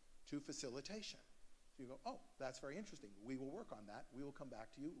dissent to facilitation. So you go, oh, that's very interesting. We will work on that. We will come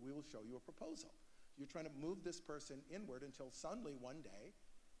back to you. We will show you a proposal. You're trying to move this person inward until suddenly one day,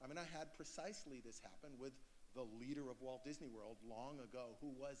 I mean, I had precisely this happen with the leader of Walt Disney World long ago, who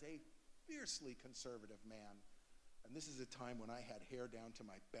was a fiercely conservative man. And this is a time when I had hair down to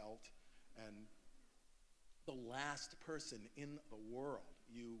my belt, and the last person in the world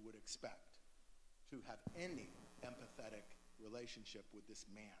you would expect to have any empathetic relationship with this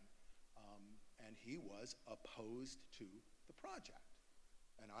man. And he was opposed to the project.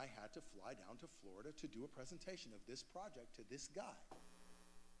 And I had to fly down to Florida to do a presentation of this project to this guy.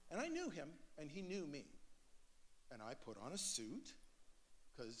 And I knew him, and he knew me. And I put on a suit,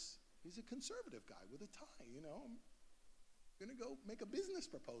 because he's a conservative guy with a tie, you know. I'm going to go make a business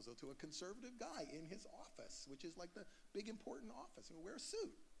proposal to a conservative guy in his office, which is like the big important office. I'm going to wear a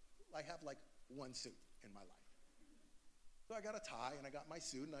suit. I have like one suit in my life. So I got a tie, and I got my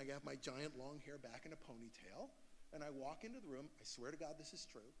suit, and I got my giant long hair back in a ponytail, and I walk into the room. I swear to God this is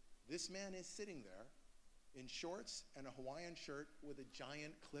true. This man is sitting there in shorts and a Hawaiian shirt with a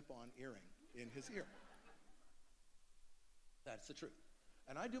giant clip-on earring in his ear. That's the truth.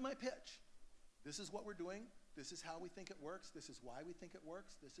 And I do my pitch. This is what we're doing. This is how we think it works. This is why we think it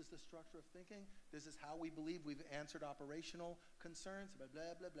works. This is the structure of thinking. This is how we believe we've answered operational concerns, blah,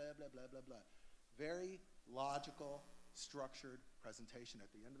 blah, blah, blah, blah, blah, blah, blah. Very logical, structured presentation.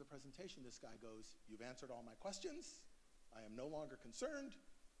 At the end of the presentation, this guy goes, you've answered all my questions. I am no longer concerned.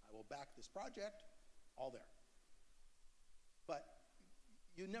 I will back this project. All there. But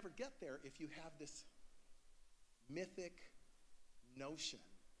you never get there if you have this mythic notion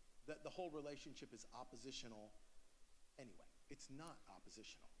that the whole relationship is oppositional anyway. it's not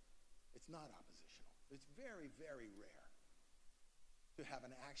oppositional. It's not oppositional. It's very, very rare to have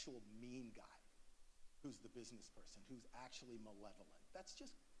an actual mean guy who's the business person, who's actually malevolent. That's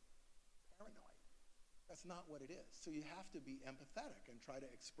just paranoid. That's not what it is. So you have to be empathetic and try to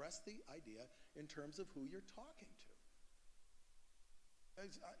express the idea in terms of who you're talking to.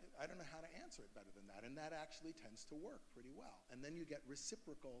 I don't know how to answer it better than that, and that actually tends to work pretty well. And then you get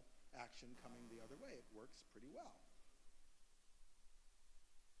reciprocal action coming the other way. It works pretty well.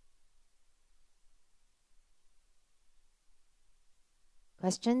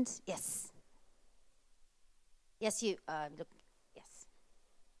 Questions? Yes. Yes, you look. Yes.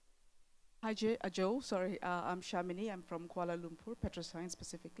 Hi, Joe. Sorry, I'm Shamini. I'm from Kuala Lumpur, Petroscience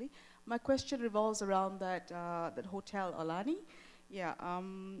specifically. My question revolves around that hotel, Alani. Yeah.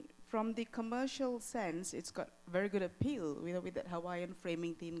 From the commercial sense, it's got very good appeal with that Hawaiian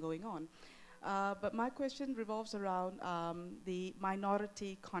framing theme going on. But my question revolves around the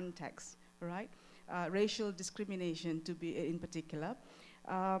minority context, right? Racial discrimination to be in particular.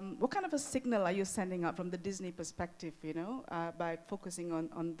 What kind of a signal are you sending out from the Disney perspective, by focusing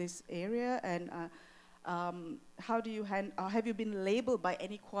on this area? And how do you have you been labeled by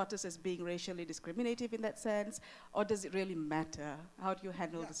any quarters as being racially discriminative in that sense? Or does it really matter? How do you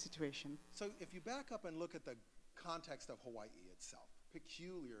handle the situation? So if you back up and look at the context of Hawaii itself,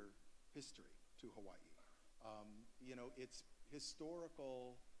 peculiar history to Hawaii. Its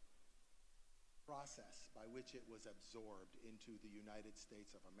historical process by which it was absorbed into the United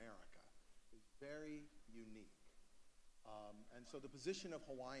States of America is very unique. And so the position of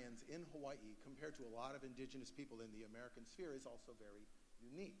Hawaiians in Hawaii compared to a lot of indigenous people in the American sphere is also very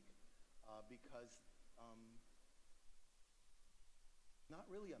unique because not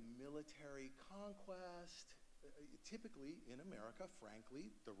really a military conquest. Typically in America,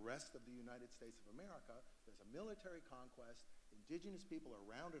 frankly, the rest of the United States of America, there's a military conquest, indigenous people are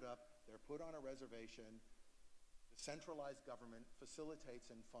rounded up, they're put on a reservation, the centralized government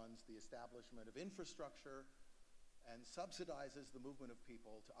facilitates and funds the establishment of infrastructure and subsidizes the movement of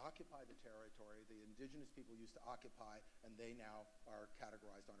people to occupy the territory the indigenous people used to occupy, and they now are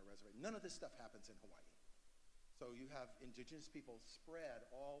categorized on a reservation. None of this stuff happens in Hawaii. So you have indigenous people spread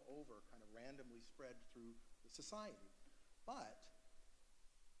all over, kind of randomly spread through the society. But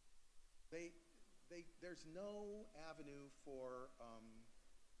there's no avenue for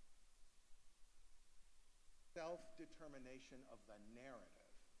self-determination of the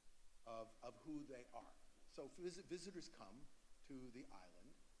narrative of who they are. So visitors come to the island,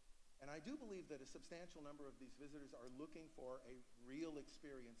 and I do believe that a substantial number of these visitors are looking for a real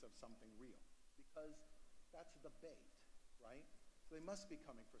experience of something real, because that's the bait, right? So they must be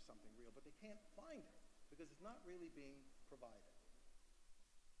coming for something real, but they can't find it because it's not really being provided.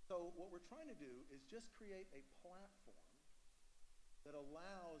 So what we're trying to do is just create a platform that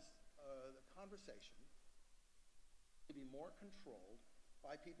allows the conversation to be more controlled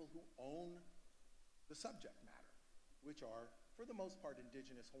by people who own the subject matter, which are, for the most part,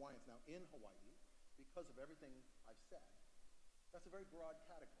 indigenous Hawaiians. Now, in Hawaii, because of everything I've said, that's a very broad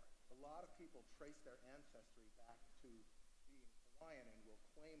category. A lot of people trace their ancestry back to being Hawaiian and will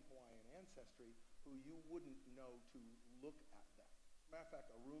claim Hawaiian ancestry who you wouldn't know to look at them. As a matter of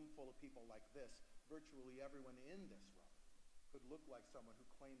fact, a room full of people like this, virtually everyone in this room could look like someone who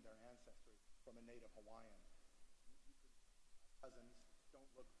claimed their ancestry from a native Hawaiian. Cousins don't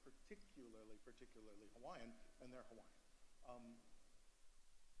look particularly Hawaiian, and they're Hawaiian.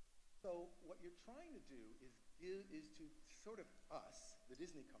 So what you're trying to do is to sort of us, the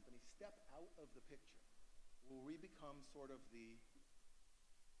Disney company, step out of the picture, where we become sort of the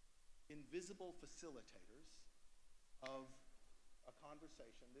invisible facilitators of a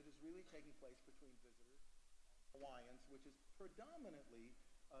conversation that is really taking place between visitors and Hawaiians, which is predominantly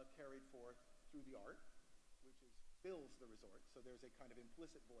carried forth through the art, which fills the resort, so there's a kind of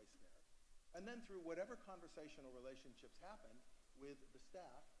implicit voice there. And then through whatever conversational relationships happen with the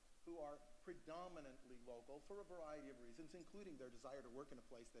staff, who are predominantly local for a variety of reasons, including their desire to work in a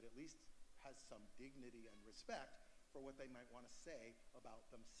place that at least has some dignity and respect for what they might want to say about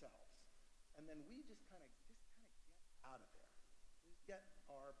themselves. And then we just kind of get out of there. Just get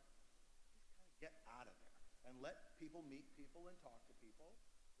out of there and let people meet people and talk to people,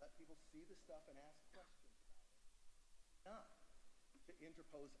 let people see the stuff and ask questions about it. Not to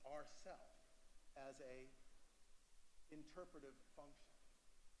interpose ourselves as a interpretive function.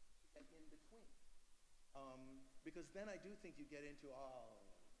 And in between. Because then I do think you get into all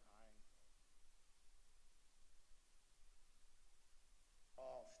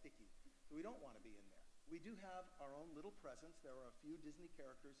sticky. So we don't want to be in there. We do have our own little presence. There are a few Disney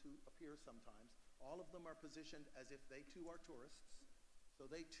characters who appear sometimes All of them are positioned as if they too are tourists. So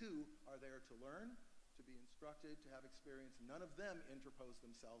they too are there to learn, to be instructed, to have experience. None of them interpose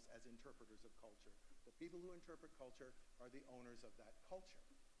themselves as interpreters of culture. The people who interpret culture are the owners of that culture.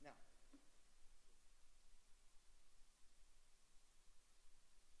 Now, it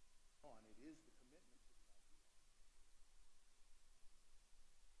is the commitment to the idea.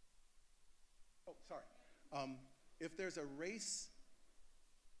 Oh, sorry. If there's a race,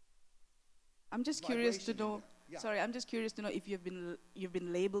 I'm just curious to vibration in know. there. Yeah. Sorry, I'm just curious to know if you've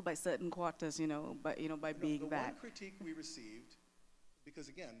been labeled by certain quarters, by being the that. one critique we received, because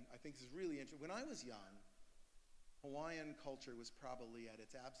again, I think this is really interesting. When I was young, Hawaiian culture was probably at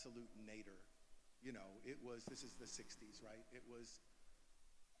its absolute nadir. This is the 60s, right?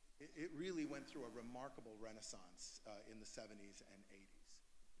 It really went through a remarkable renaissance in the 70s and 80s.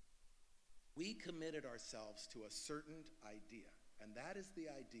 We committed ourselves to a certain idea, and that is the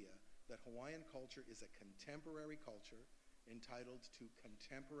idea that Hawaiian culture is a contemporary culture entitled to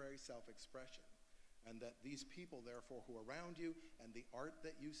contemporary self-expression, and that these people, therefore, who are around you and the art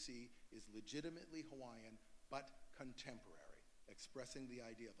that you see is legitimately Hawaiian, but contemporary, expressing the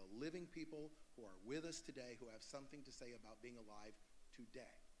idea of a living people who are with us today, who have something to say about being alive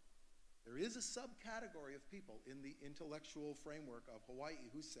today. There is a subcategory of people in the intellectual framework of Hawaii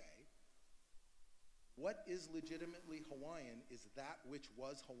who say, what is legitimately Hawaiian is that which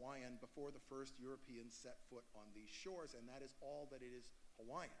was Hawaiian before the first Europeans set foot on these shores, and that is all that it is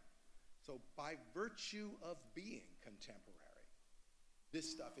Hawaiian. So by virtue of being contemporary, this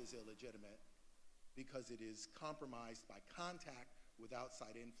stuff is illegitimate because it is compromised by contact with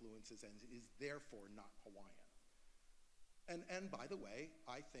outside influences and is therefore not Hawaiian. And by the way,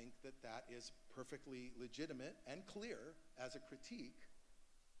 I think that that is perfectly legitimate and clear as a critique.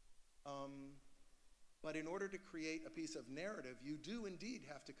 But in order to create a piece of narrative, you do indeed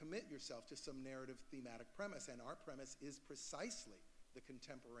have to commit yourself to some narrative thematic premise, and our premise is precisely the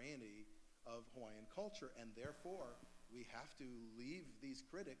contemporaneity of Hawaiian culture, and therefore we have to leave these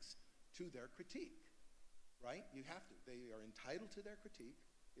critics to their critique, right? You have to. They are entitled to their critique.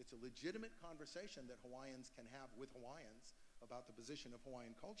 It's a legitimate conversation that Hawaiians can have with Hawaiians about the position of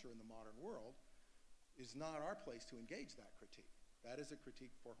Hawaiian culture in the modern world. Is not our place to engage that critique. That is a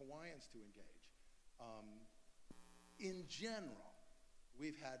critique for Hawaiians to engage. In general,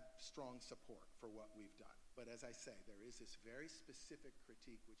 we've had strong support for what we've done. But as I say, there is this very specific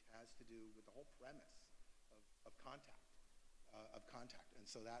critique which has to do with the whole premise of contact. And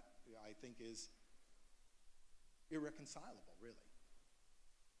so that, I think, is irreconcilable, really.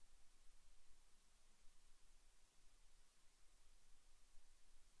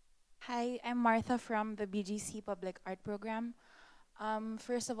 Hi, I'm Martha from the BGC Public Art Program.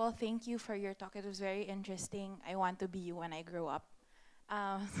 First of all, thank you for your talk. It was very interesting. I want to be you when I grow up.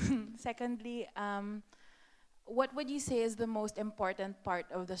 Secondly, what would you say is the most important part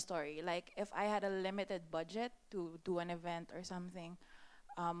of the story? Like, if I had a limited budget to do an event or something,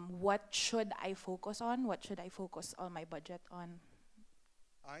 what should I focus on? What should I focus all my budget on?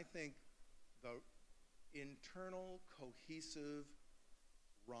 I think the internal, cohesive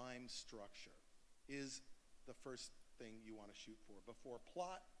rhyme structure is the first thing you want to shoot for. Before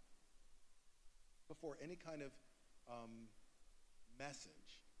plot, before any kind of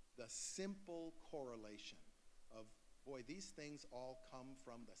message, the simple correlation of, boy, these things all come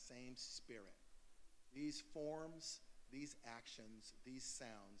from the same spirit. These forms, these actions, these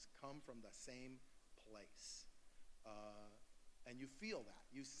sounds come from the same place. And you feel that,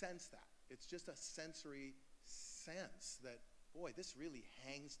 you sense that. It's just a sensory sense that, boy, this really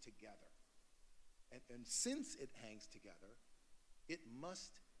hangs together. And since it hangs together, it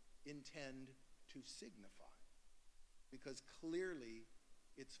must intend to signify, because clearly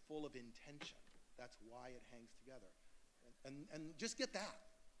it's full of intention. That's why it hangs together. And just get that.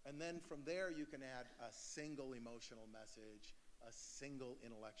 And then from there you can add a single emotional message, a single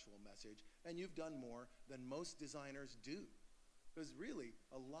intellectual message, and you've done more than most designers do. Because really,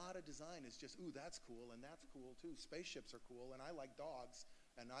 a lot of design is just, ooh, that's cool, and that's cool too. Spaceships are cool, and I like dogs,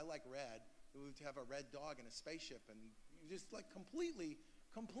 and I like red. Ooh, to have a red dog and a spaceship, and just like completely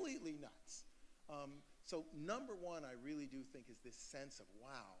nuts. So number one, I really do think is this sense of,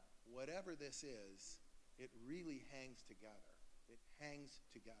 wow, whatever this is, it really hangs together. It hangs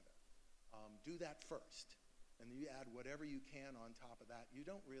together. Do that first, and then you add whatever you can on top of that. You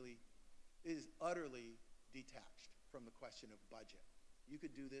don't really, it is utterly detached from the question of budget. You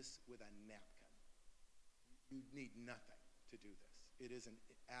could do this with a napkin. You need nothing to do this. It is an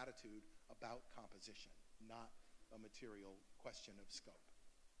attitude about composition, not a material question of scope.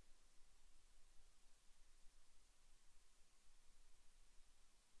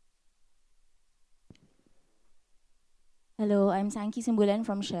 Hello, I'm Sanki Simbulan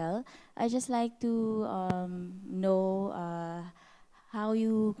from Shell. I just like to know how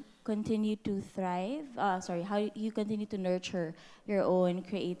you continue to thrive, how you continue to nurture your own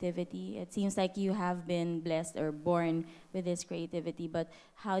creativity. It seems like you have been blessed or born with this creativity, but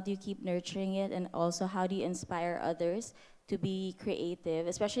how do you keep nurturing it? And also, how do you inspire others to be creative,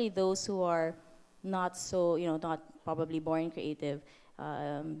 especially those who are not so, not probably born creative?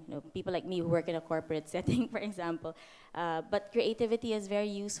 People like me who work in a corporate setting, for example. But creativity is very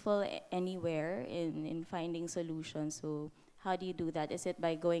useful anywhere in finding solutions. So how do you do that? Is it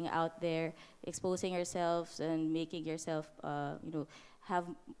by going out there, exposing yourselves and making yourself, have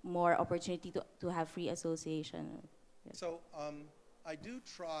more opportunity to have free association? Yes. So I do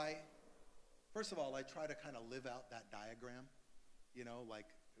try, first of all, I try to kind of live out that diagram, like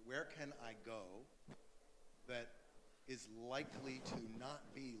where can I go that is likely to not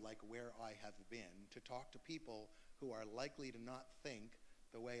be like where I have been, to talk to people who are likely to not think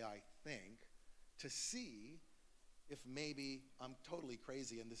the way I think, to see if maybe I'm totally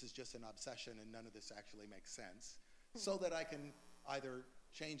crazy and this is just an obsession and none of this actually makes sense, so that I can either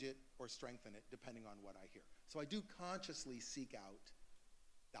change it or strengthen it depending on what I hear. So I do consciously seek out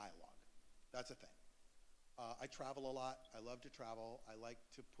dialogue. That's a thing. I travel a lot. I love to travel. I like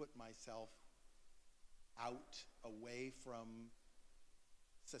to put myself out, away from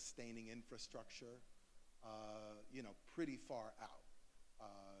sustaining infrastructure, pretty far out.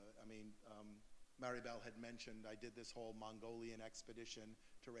 Maribel had mentioned I did this whole Mongolian expedition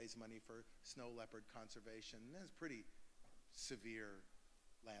to raise money for snow leopard conservation. That's a pretty severe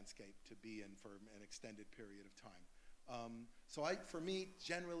landscape to be in for an extended period of time. For me,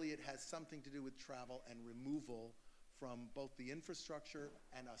 generally it has something to do with travel and removal from both the infrastructure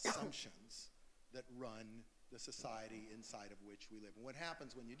and assumptions that run the society inside of which we live. And what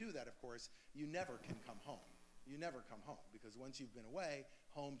happens when you do that, of course, you never can come home. You never come home, because once you've been away,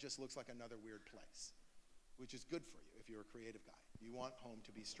 home just looks like another weird place, which is good for you if you're a creative guy. You want home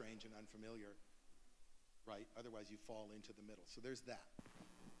to be strange and unfamiliar, right? Otherwise you fall into the middle. So there's that.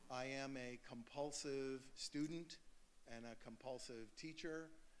 I am a compulsive student and a compulsive teacher,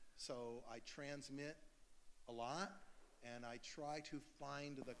 so I transmit a lot, and I try to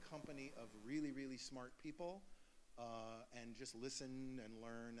find the company of really, really smart people and just listen and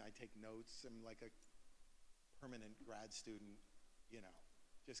learn. I take notes. I'm like a permanent grad student,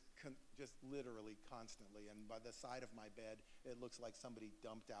 just literally constantly. And by the side of my bed, it looks like somebody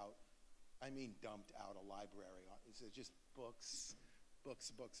dumped out a library. It's just books,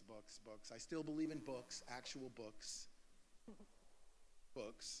 books, books, books, books. I still believe in books, actual books.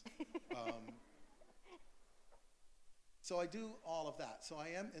 Books. So I do all of that. So I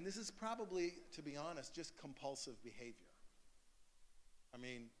am, and this is probably, to be honest, just compulsive behavior.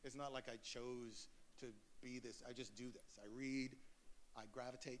 It's not like I chose to be this. I just do this. I read. I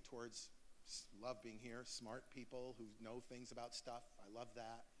gravitate towards, love being here, smart people who know things about stuff. I love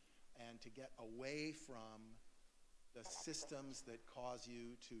that. And to get away from the systems that cause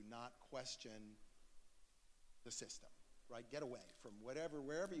you to not question the system, right? Get away from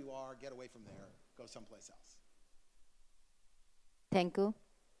wherever you are, get away from there, go someplace else. Thank you.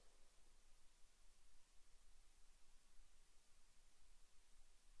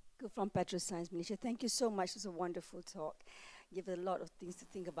 From Petroscience Malaysia. Thank you so much. It was a wonderful talk. Give a lot of things to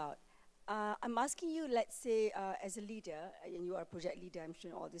think about. I'm asking you, let's say, as a leader, and you are a project leader, I'm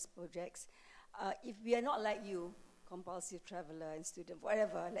sure in all these projects, if we are not like you, compulsive traveler and student,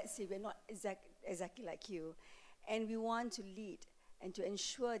 whatever, let's say we're not exactly like you, and we want to lead and to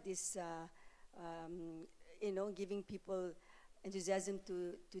ensure this, giving people enthusiasm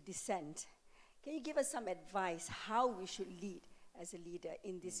to dissent. Can you give us some advice how we should lead as a leader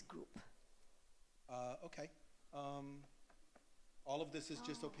in this group? Okay. All of this is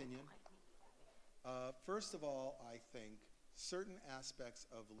just opinion. First of all, I think certain aspects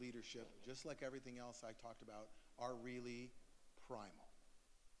of leadership, just like everything else I talked about, are really primal.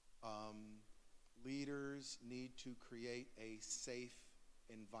 Leaders need to create a safe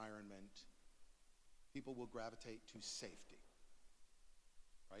environment. People will gravitate to safety,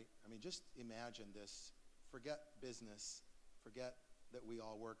 right? Just imagine this. Forget business. Forget that we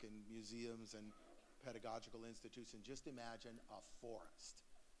all work in museums and pedagogical institutions. Just imagine a forest.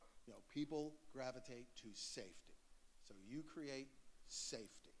 People gravitate to safety. So you create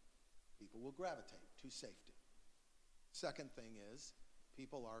safety. People will gravitate to safety. Second thing is,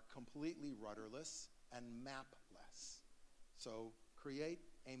 people are completely rudderless and mapless. So create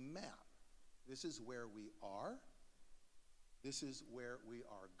a map. This is where we are. This is where we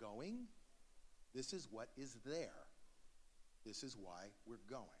are going. This is what is there. This is why we're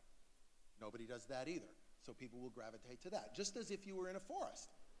going. Nobody does that either. So people will gravitate to that. Just as if you were in a forest.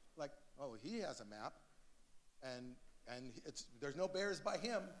 Like, oh, he has a map, and there's no bears by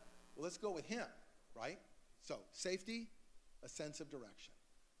him. Well, let's go with him, right? So safety, a sense of direction.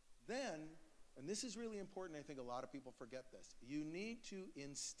 Then, and this is really important, I think a lot of people forget this, you need to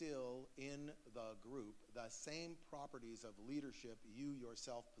instill in the group the same properties of leadership you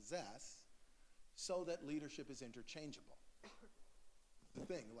yourself possess so that leadership is interchangeable. The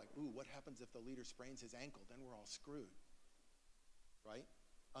thing, like, ooh, what happens if the leader sprains his ankle? Then we're all screwed, right?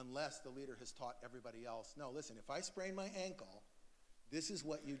 Unless the leader has taught everybody else, no, listen, if I sprain my ankle, this is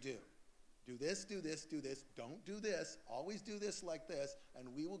what you do. Do this, do this, do this, don't do this, always do this like this, and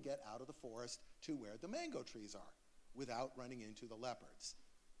we will get out of the forest to where the mango trees are without running into the leopards.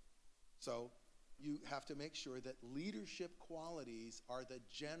 So you have to make sure that leadership qualities are the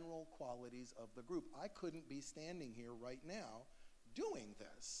general qualities of the group. I couldn't be standing here right now doing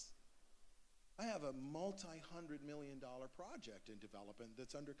this. I have a multi-hundred-million-dollar project in development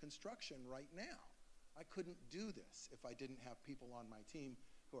that's under construction right now. I couldn't do this if I didn't have people on my team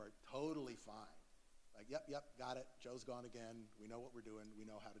who are totally fine. Like, yep, got it. Joe's gone again. We know what we're doing. We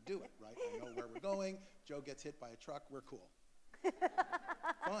know how to do it, right? We know where we're going. Joe gets hit by a truck. We're cool.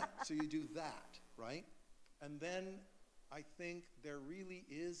 Fine. So you do that, right? And then I think there really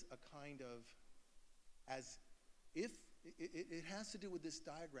is a kind of, as if, it has to do with this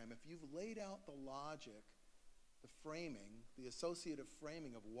diagram. If you've laid out the logic, the framing, the associative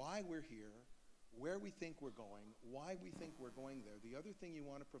framing of why we're here, where we think we're going, why we think we're going there, the other thing you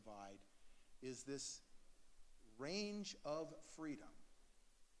want to provide is this range of freedom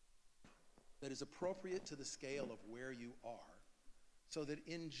that is appropriate to the scale of where you are, so that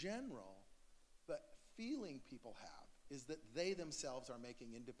in general, the feeling people have is that they themselves are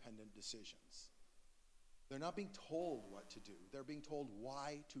making independent decisions. They're not being told what to do. They're being told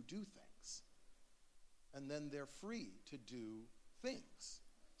why to do things. And then they're free to do things.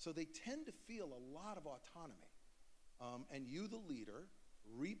 So they tend to feel a lot of autonomy. And you, the leader,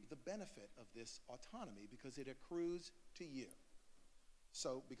 reap the benefit of this autonomy because it accrues to you.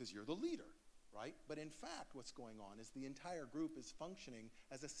 So, because you're the leader, right? But in fact, what's going on is the entire group is functioning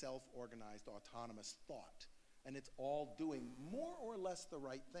as a self-organized, autonomous thought. And it's all doing more or less the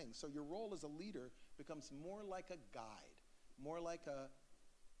right thing. So your role as a leader becomes more like a guide, more like a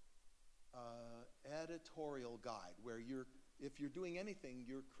editorial guide, where if you're doing anything,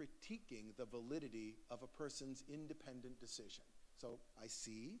 you're critiquing the validity of a person's independent decision. So I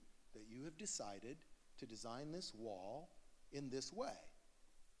see that you have decided to design this wall in this way.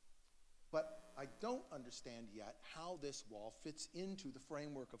 But I don't understand yet how this wall fits into the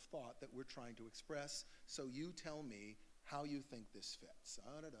framework of thought that we're trying to express, so you tell me how you think this fits.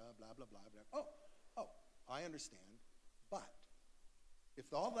 Blah, blah, blah, blah. Oh, I understand. But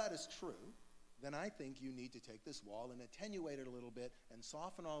if all that is true, then I think you need to take this wall and attenuate it a little bit and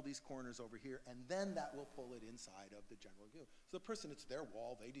soften all these corners over here, and then that will pull it inside of the general view. So the person, it's their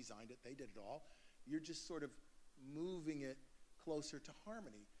wall, they designed it, they did it all. You're just sort of moving it closer to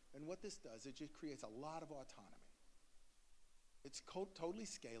harmony. And what this does, it just creates a lot of autonomy. It's totally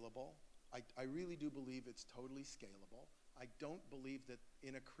scalable. I really do believe it's totally scalable. I don't believe that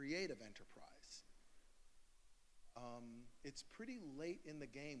in a creative enterprise, it's pretty late in the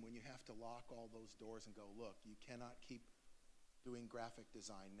game when you have to lock all those doors and go, look, you cannot keep doing graphic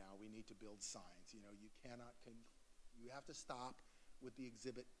design now. We need to build signs. You know, you cannot, you have to stop with the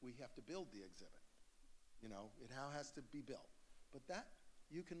exhibit. We have to build the exhibit. You know, it now has to be built. But that,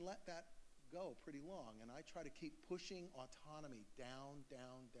 you can let that go pretty long. And I try to keep pushing autonomy down,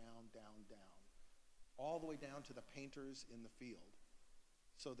 down, down, down, down, all the way down to the painters in the field,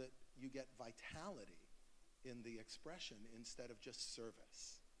 so that you get vitality in the expression instead of just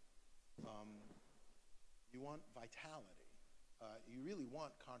service. You want vitality. You really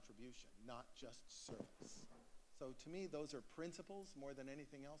want contribution, not just service. So to me, those are principles more than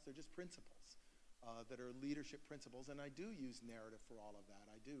anything else. They're just principles that are leadership principles, and I do use narrative for all of that.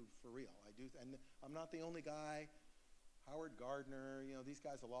 I do, for real. I do, and I'm not the only guy. Howard Gardner, you know, these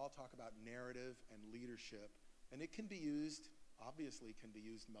guys will all talk about narrative and leadership, and it can be used, obviously can be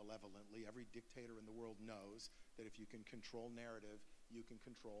used malevolently. Every dictator in the world knows that if you can control narrative, you can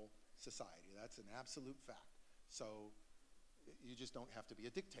control society. That's an absolute fact. So you just don't have to be a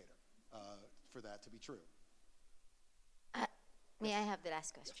dictator for that to be true. May I have the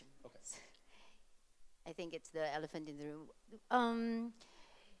last question? Yes. Okay. I think it's the elephant in the room.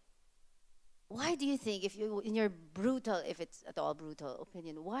 Why do you think, if you, in your brutal, if it's at all brutal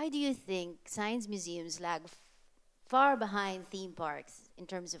opinion, why do you think science museums lag far behind theme parks in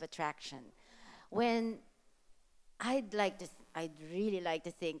terms of attraction? When I'd really like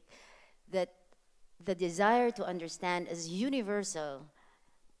to think that the desire to understand as universal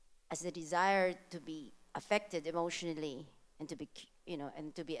as the desire to be affected emotionally and to be,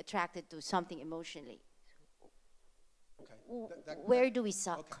 and to be attracted to something emotionally. Okay. Where do we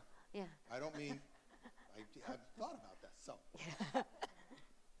suck? Okay. Yeah. I don't mean, I've thought about this. So,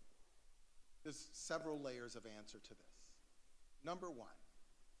 there's several layers of answer to this. Number one,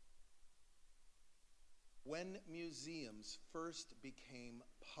 when museums first became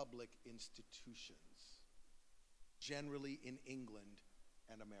public institutions, generally in England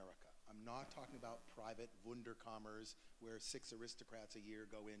and America, I'm not talking about private Wunderkammers where 6 aristocrats a year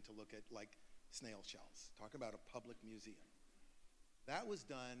go in to look at like snail shells. Talking about a public museum. That was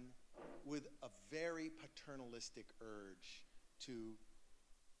done with a very paternalistic urge to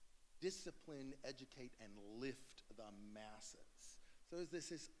discipline, educate, and lift the masses. So there's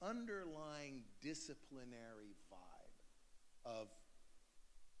this underlying disciplinary vibe of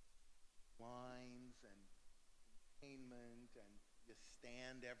lines and containment, and you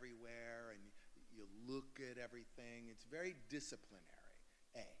stand everywhere and you look at everything. It's very disciplinary.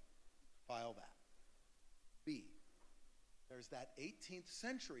 A, file that. B, there's that 18th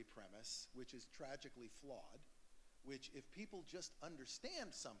century premise, which is tragically flawed, which if people just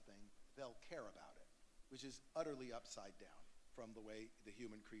understand something, they'll care about it, which is utterly upside down from the way the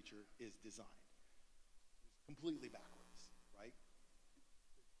human creature is designed. It's completely backwards, right?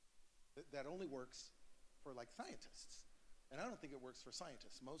 That only works for like scientists. And I don't think it works for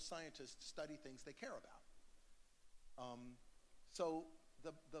scientists. Most scientists study things they care about. So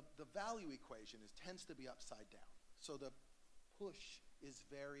the value equation tends to be upside down. So the push is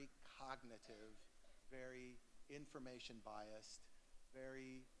very cognitive, very information biased,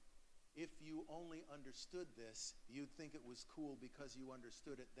 very, if you only understood this, you'd think it was cool because you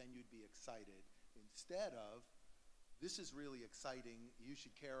understood it, then you'd be excited. Instead of, this is really exciting, you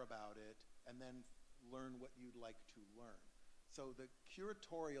should care about it, and then learn what you'd like to learn. So the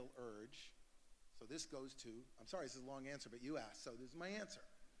curatorial urge, so this goes to, I'm sorry, this is a long answer, but you asked, so this is my answer.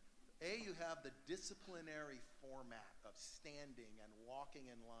 A, you have the disciplinary format of standing and walking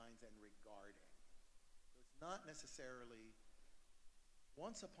in lines and regarding. So it's not necessarily,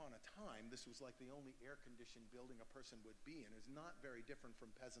 once upon a time, this was like the only air-conditioned building a person would be in. It's not very different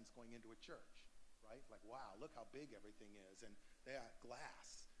from peasants going into a church, right? Like, wow, look how big everything is, and they got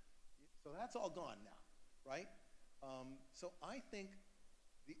glass. So that's all gone now, right? So I think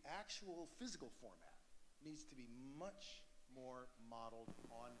the actual physical format needs to be much more modeled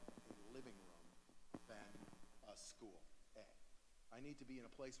on a living room than a school. A, I need to be in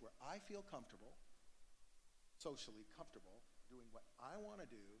a place where I feel comfortable, socially comfortable, doing what I want to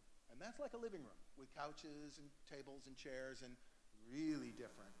do, and that's like a living room with couches and tables and chairs, and really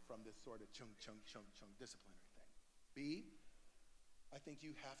different from this sort of chung disciplinary thing. B, I think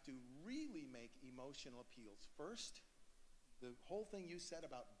you have to really make emotional appeals first. The whole thing you said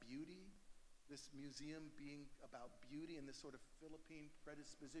about beauty, this museum being about beauty and this sort of Philippine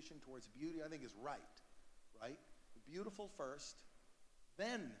predisposition towards beauty, I think is right, right? Beautiful first,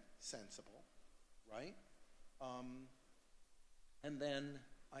 then sensible, right? And then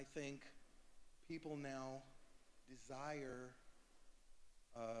I think people now desire,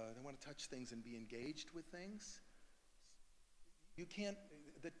 they want to touch things and be engaged with things. You can't,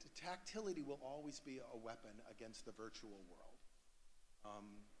 the tactility will always be a weapon against the virtual world.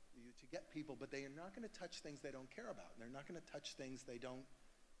 To get people, but they are not going to touch things they don't care about. They're not going to touch things they're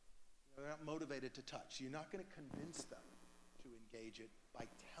not motivated to touch. You're not going to convince them to engage it by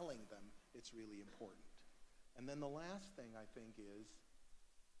telling them it's really important. And then the last thing I think is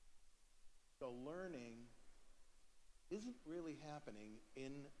the learning isn't really happening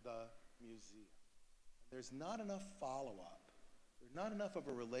in the museum. There's not enough follow-up. There's not enough of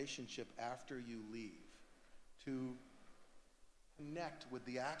a relationship after you leave to connect with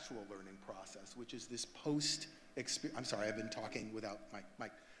the actual learning process, which is this I'm sorry, I've been talking without my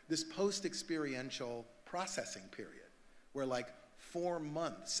mic. This post-experiential processing period, where like 4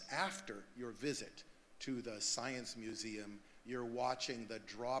 months after your visit to the science museum, you're watching the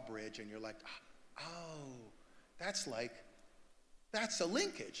drawbridge and you're like, oh, that's a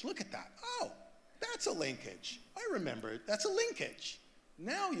linkage. Look at that. Oh, that's a linkage. I remember it. That's a linkage.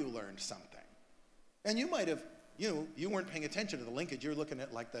 Now you learned something. And you might have, you weren't paying attention to the linkage. You're looking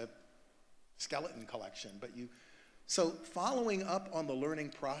at like the skeleton collection. So following up on the learning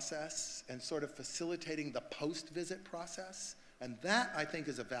process and sort of facilitating the post-visit process, and that I think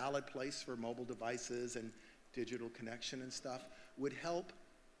is a valid place for mobile devices and digital connection and stuff, would help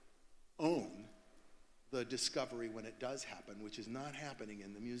own the discovery when it does happen, which is not happening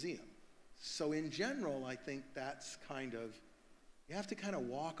in the museum. So in general, I think that's kind of, You have to kind of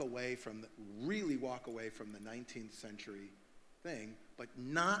walk away from, really walk away from the 19th century thing, but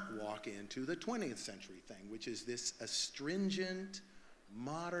not walk into the 20th century thing, which is this astringent,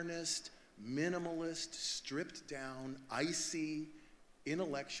 modernist, minimalist, stripped down, icy,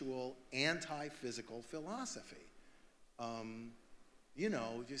 intellectual, anti-physical philosophy. You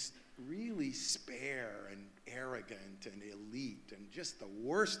know, just really spare and arrogant and elite and just the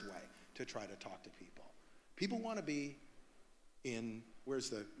worst way to try to talk to people. People want to be in, where's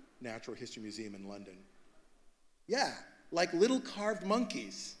the Natural History Museum in London? Yeah, like little carved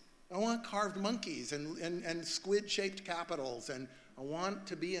monkeys. I want carved monkeys and squid-shaped capitals, and I want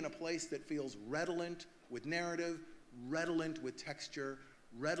to be in a place that feels redolent with narrative, redolent with texture,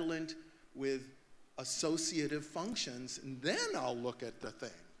 redolent with associative functions, and then I'll look at the thing,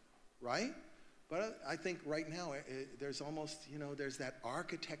 right? But I think right now there's almost, you know, there's that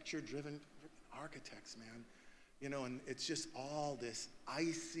architecture-driven architects, man. You know, and it's just all this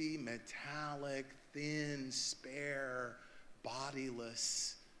icy, metallic, thin, spare,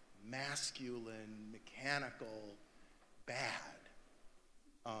 bodiless, masculine, mechanical, bad.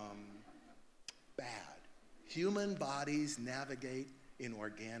 Bad. Human bodies navigate in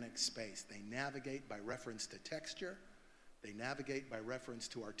organic space. They navigate by reference to texture. They navigate by reference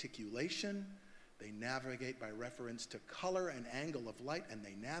to articulation. They navigate by reference to color and angle of light, and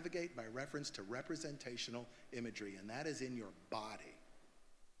they navigate by reference to representational imagery, and that is in your body.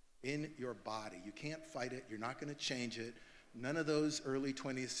 In your body. You can't fight it. You're not going to change it. None of those early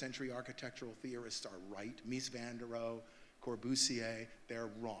 20th century architectural theorists are right. Mies van der Rohe, Corbusier,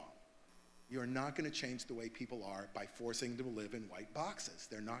 they're wrong. You're not going to change the way people are by forcing them to live in white boxes.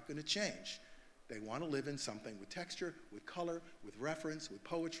 They're not going to change. They want to live in something with texture, with color, with reference, with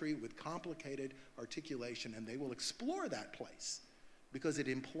poetry, with complicated articulation, and they will explore that place because it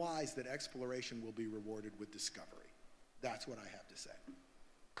implies that exploration will be rewarded with discovery. That's what I have to say.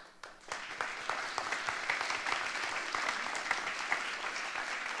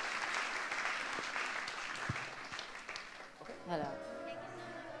 Hello.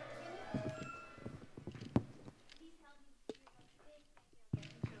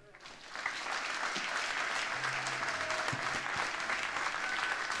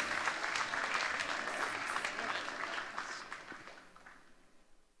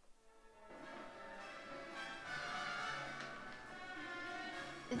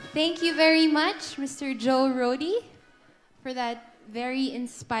 Thank you very much, Mr. Joe Rohde, for that very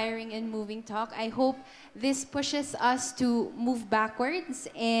inspiring and moving talk. I hope this pushes us to move backwards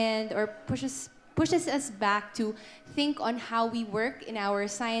or pushes us back to think on how we work in our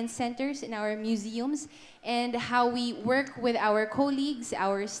science centers, in our museums, and how we work with our colleagues,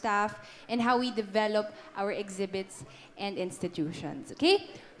 our staff, and how we develop our exhibits and institutions, okay?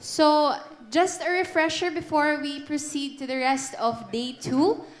 So just a refresher before we proceed to the rest of day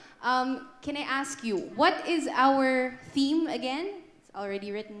 2. Can I ask you, what is our theme again? It's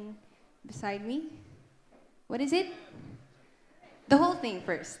already written beside me. What is it? The whole thing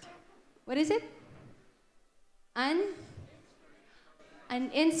first. What is it? An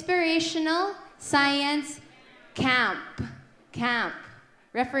inspirational science camp. Camp.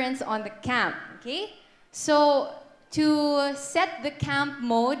 Reference on the camp, okay? So to set the camp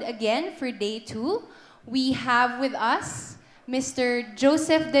mode again for day 2, we have with us Mr.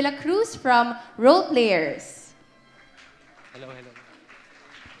 Joseph De La Cruz from Role Players. Hello, hello.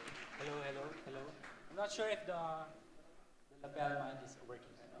 Hello, hello, hello. I'm not sure if the lapel mic is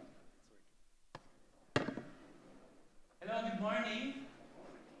working. It's working. Hello, good morning.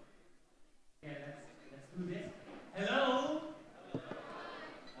 Okay, let's do this. Hello.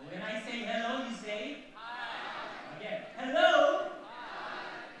 When I say hello, you say hi. Again. Hello.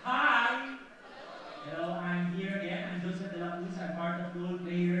 Hi. Hello, I'm here again. I'm Joseph De La Cruz. I'm part of Role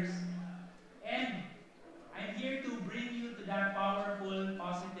Players. And I'm here to bring you to that powerful,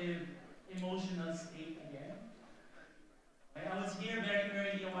 positive, emotional state again. I was here very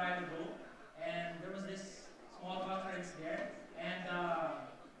early a while ago, and there was this small conference there, and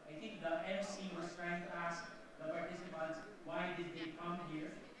I think the MC was trying to ask the participants why did they come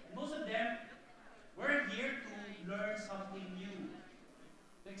here. And most of them were here to learn something new,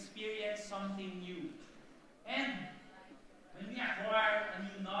 to experience something new. And when we acquire a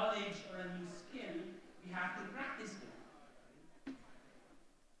new knowledge or a new skill, we have to practice it.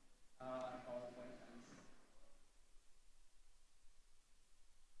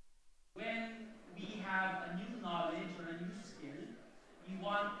 When we have a new knowledge or a new skill, we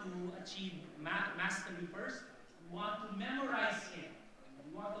want to achieve mastery first. We want to memorize it.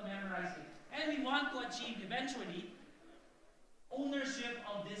 And we want to achieve eventually ownership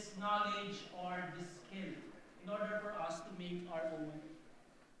of this knowledge or this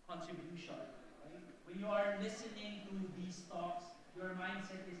are listening to these talks, your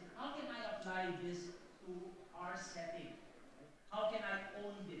mindset is, how can I apply this to our setting? How can I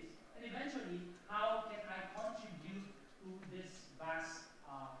own this? And eventually, how can I contribute to this vast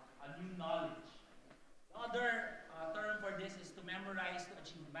new knowledge? The other term for this is to memorize, to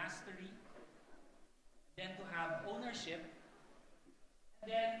achieve mastery, then to have ownership,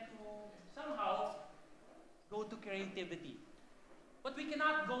 and then to somehow go to creativity. But we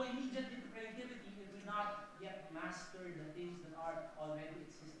cannot go immediately to creativity if we not yet master the things that are already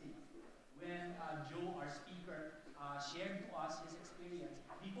existing. When Joe, our speaker, shared to us his experience,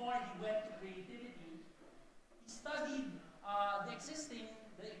 before he went to creativity, he studied the existing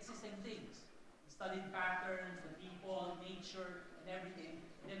things. He studied patterns, the people, nature, and everything.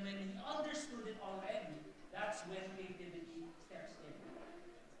 And then when he understood it already, that's when creativity steps in.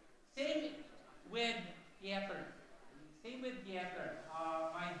 Same with theater.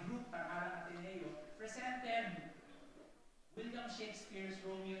 My group, Takara Ateneo, presented William Shakespeare's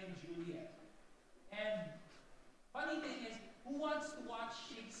Romeo and Juliet. And funny thing is, who wants to watch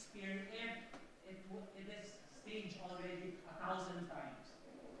Shakespeare if it is staged already 1,000 times?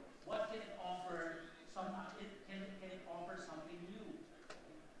 What can it offer? Can it offer something new?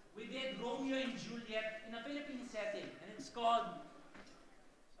 We did Romeo and Juliet in a Philippine setting, and it's called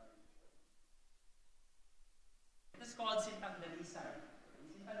Sintang Dalisay.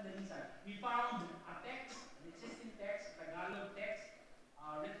 We found a text, an existing text, Tagalog text,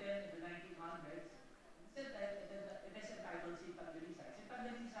 written in the 1900s. It is entitled Sintang Dalisay. Sintang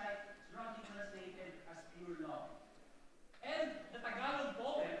Dalisay is roughly translated as pure love. And the Tagalog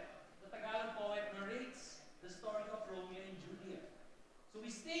poet narrates the story of Romeo and Juliet. So we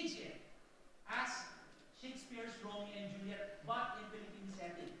stage it as Shakespeare's Romeo and Juliet, but in Philippine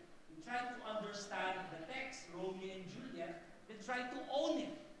setting. We try to understand the text, Romeo and Juliet, then try to own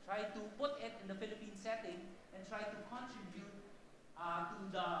it, try to put it in the Philippine setting, and try to contribute to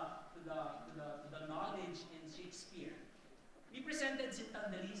the knowledge in Shakespeare. We presented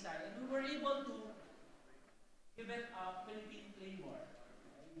Sintang Dalisay, and we were able to give it a Philippine flavor.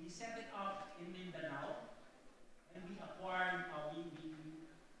 We set it up in Mindanao, and we acquired,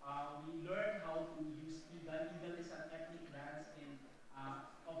 we learned how to use Igal. Igal is an ethnic dance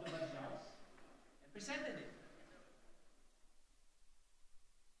of the Badyaos, and presented it.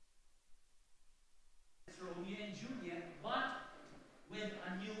 It's Romeo and Juliet, but with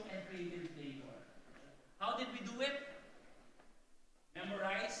a new and creative flavor. How did we do it?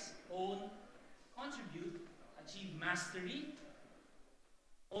 Memorize, own, contribute, achieve mastery,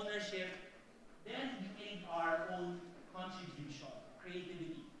 ownership, then we made our own contribution,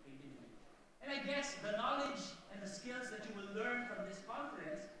 creativity. And I guess the knowledge and the skills that you will learn from this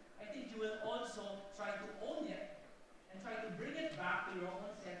conference, I think you will also try to own it and try to bring it back to your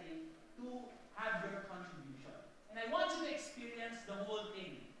own setting to have your contribution. And I want you to experience the whole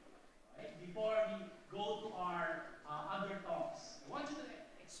thing, right? Before we go to our other talks. I want you to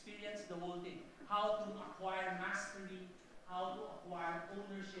experience the whole thing. How to acquire mastery, how to acquire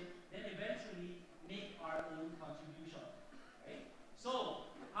ownership, then eventually make our own contribution. Right? So,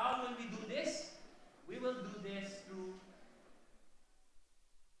 how will we do this? We will do this through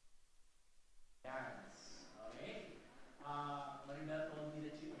dance. Okay? Maribel told me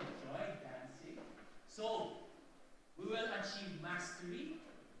that you enjoy dancing. So, we will achieve mastery,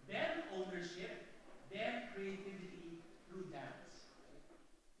 then ownership, then creativity through dance.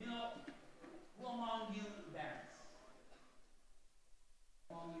 You know, who among you dance?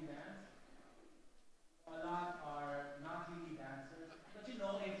 Among you dance? A lot are not really dancers. But you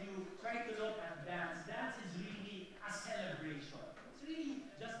know, if you try to look at dance, dance is really a celebration. It's really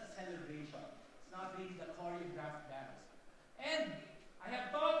just a celebration. It's not really the choreographed dance. And I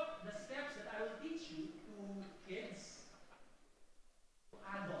have taught the steps that I will teach you to kids, to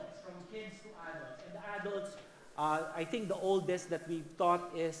adults, from kids to adults. And the adults, I think the oldest that we've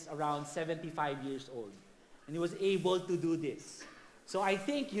taught is around 75 years old. And he was able to do this. So I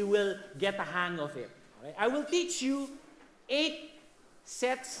think you will get a hang of it. Right? I will teach you 8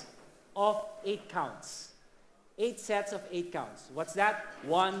 sets of 8 counts. 8 sets of 8 counts. What's that?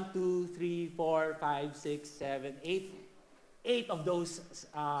 1, 2, 3, 4, 5, 6, 7, 8. 8 of those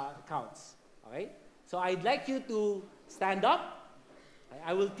counts. All right? So I'd like you to stand up.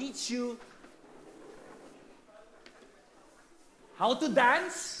 I will teach you how to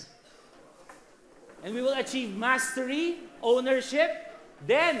dance. And we will achieve mastery, ownership,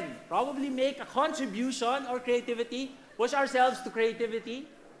 then probably make a contribution or creativity, push ourselves to creativity,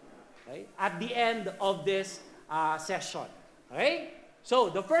 right, at the end of this session. Okay? So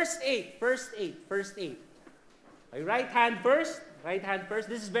the first 8. Okay, right hand first.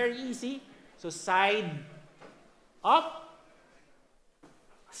 This is very easy. So side up,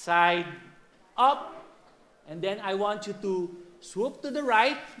 side up, and then I want you to swoop to the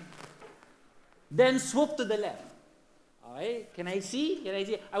right, then swoop to the left. Okay, can I see? Can I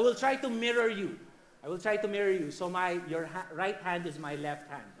see? I will try to mirror you. I will try to mirror you. So your right hand is my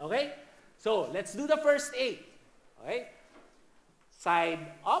left hand. Okay? So let's do the first 8. Okay? Side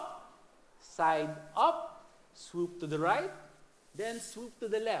up, swoop to the right, then swoop to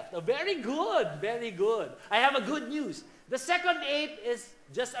the left. Oh, very good, very good. I have a good news. The second 8 is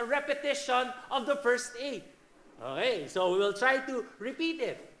just a repetition of the first 8. Okay, so we will try to repeat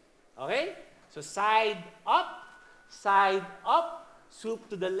it. Okay? So side up, swoop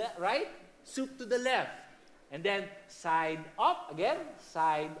to the right, swoop to the left. And then side up again,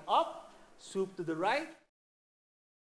 side up, swoop to the right,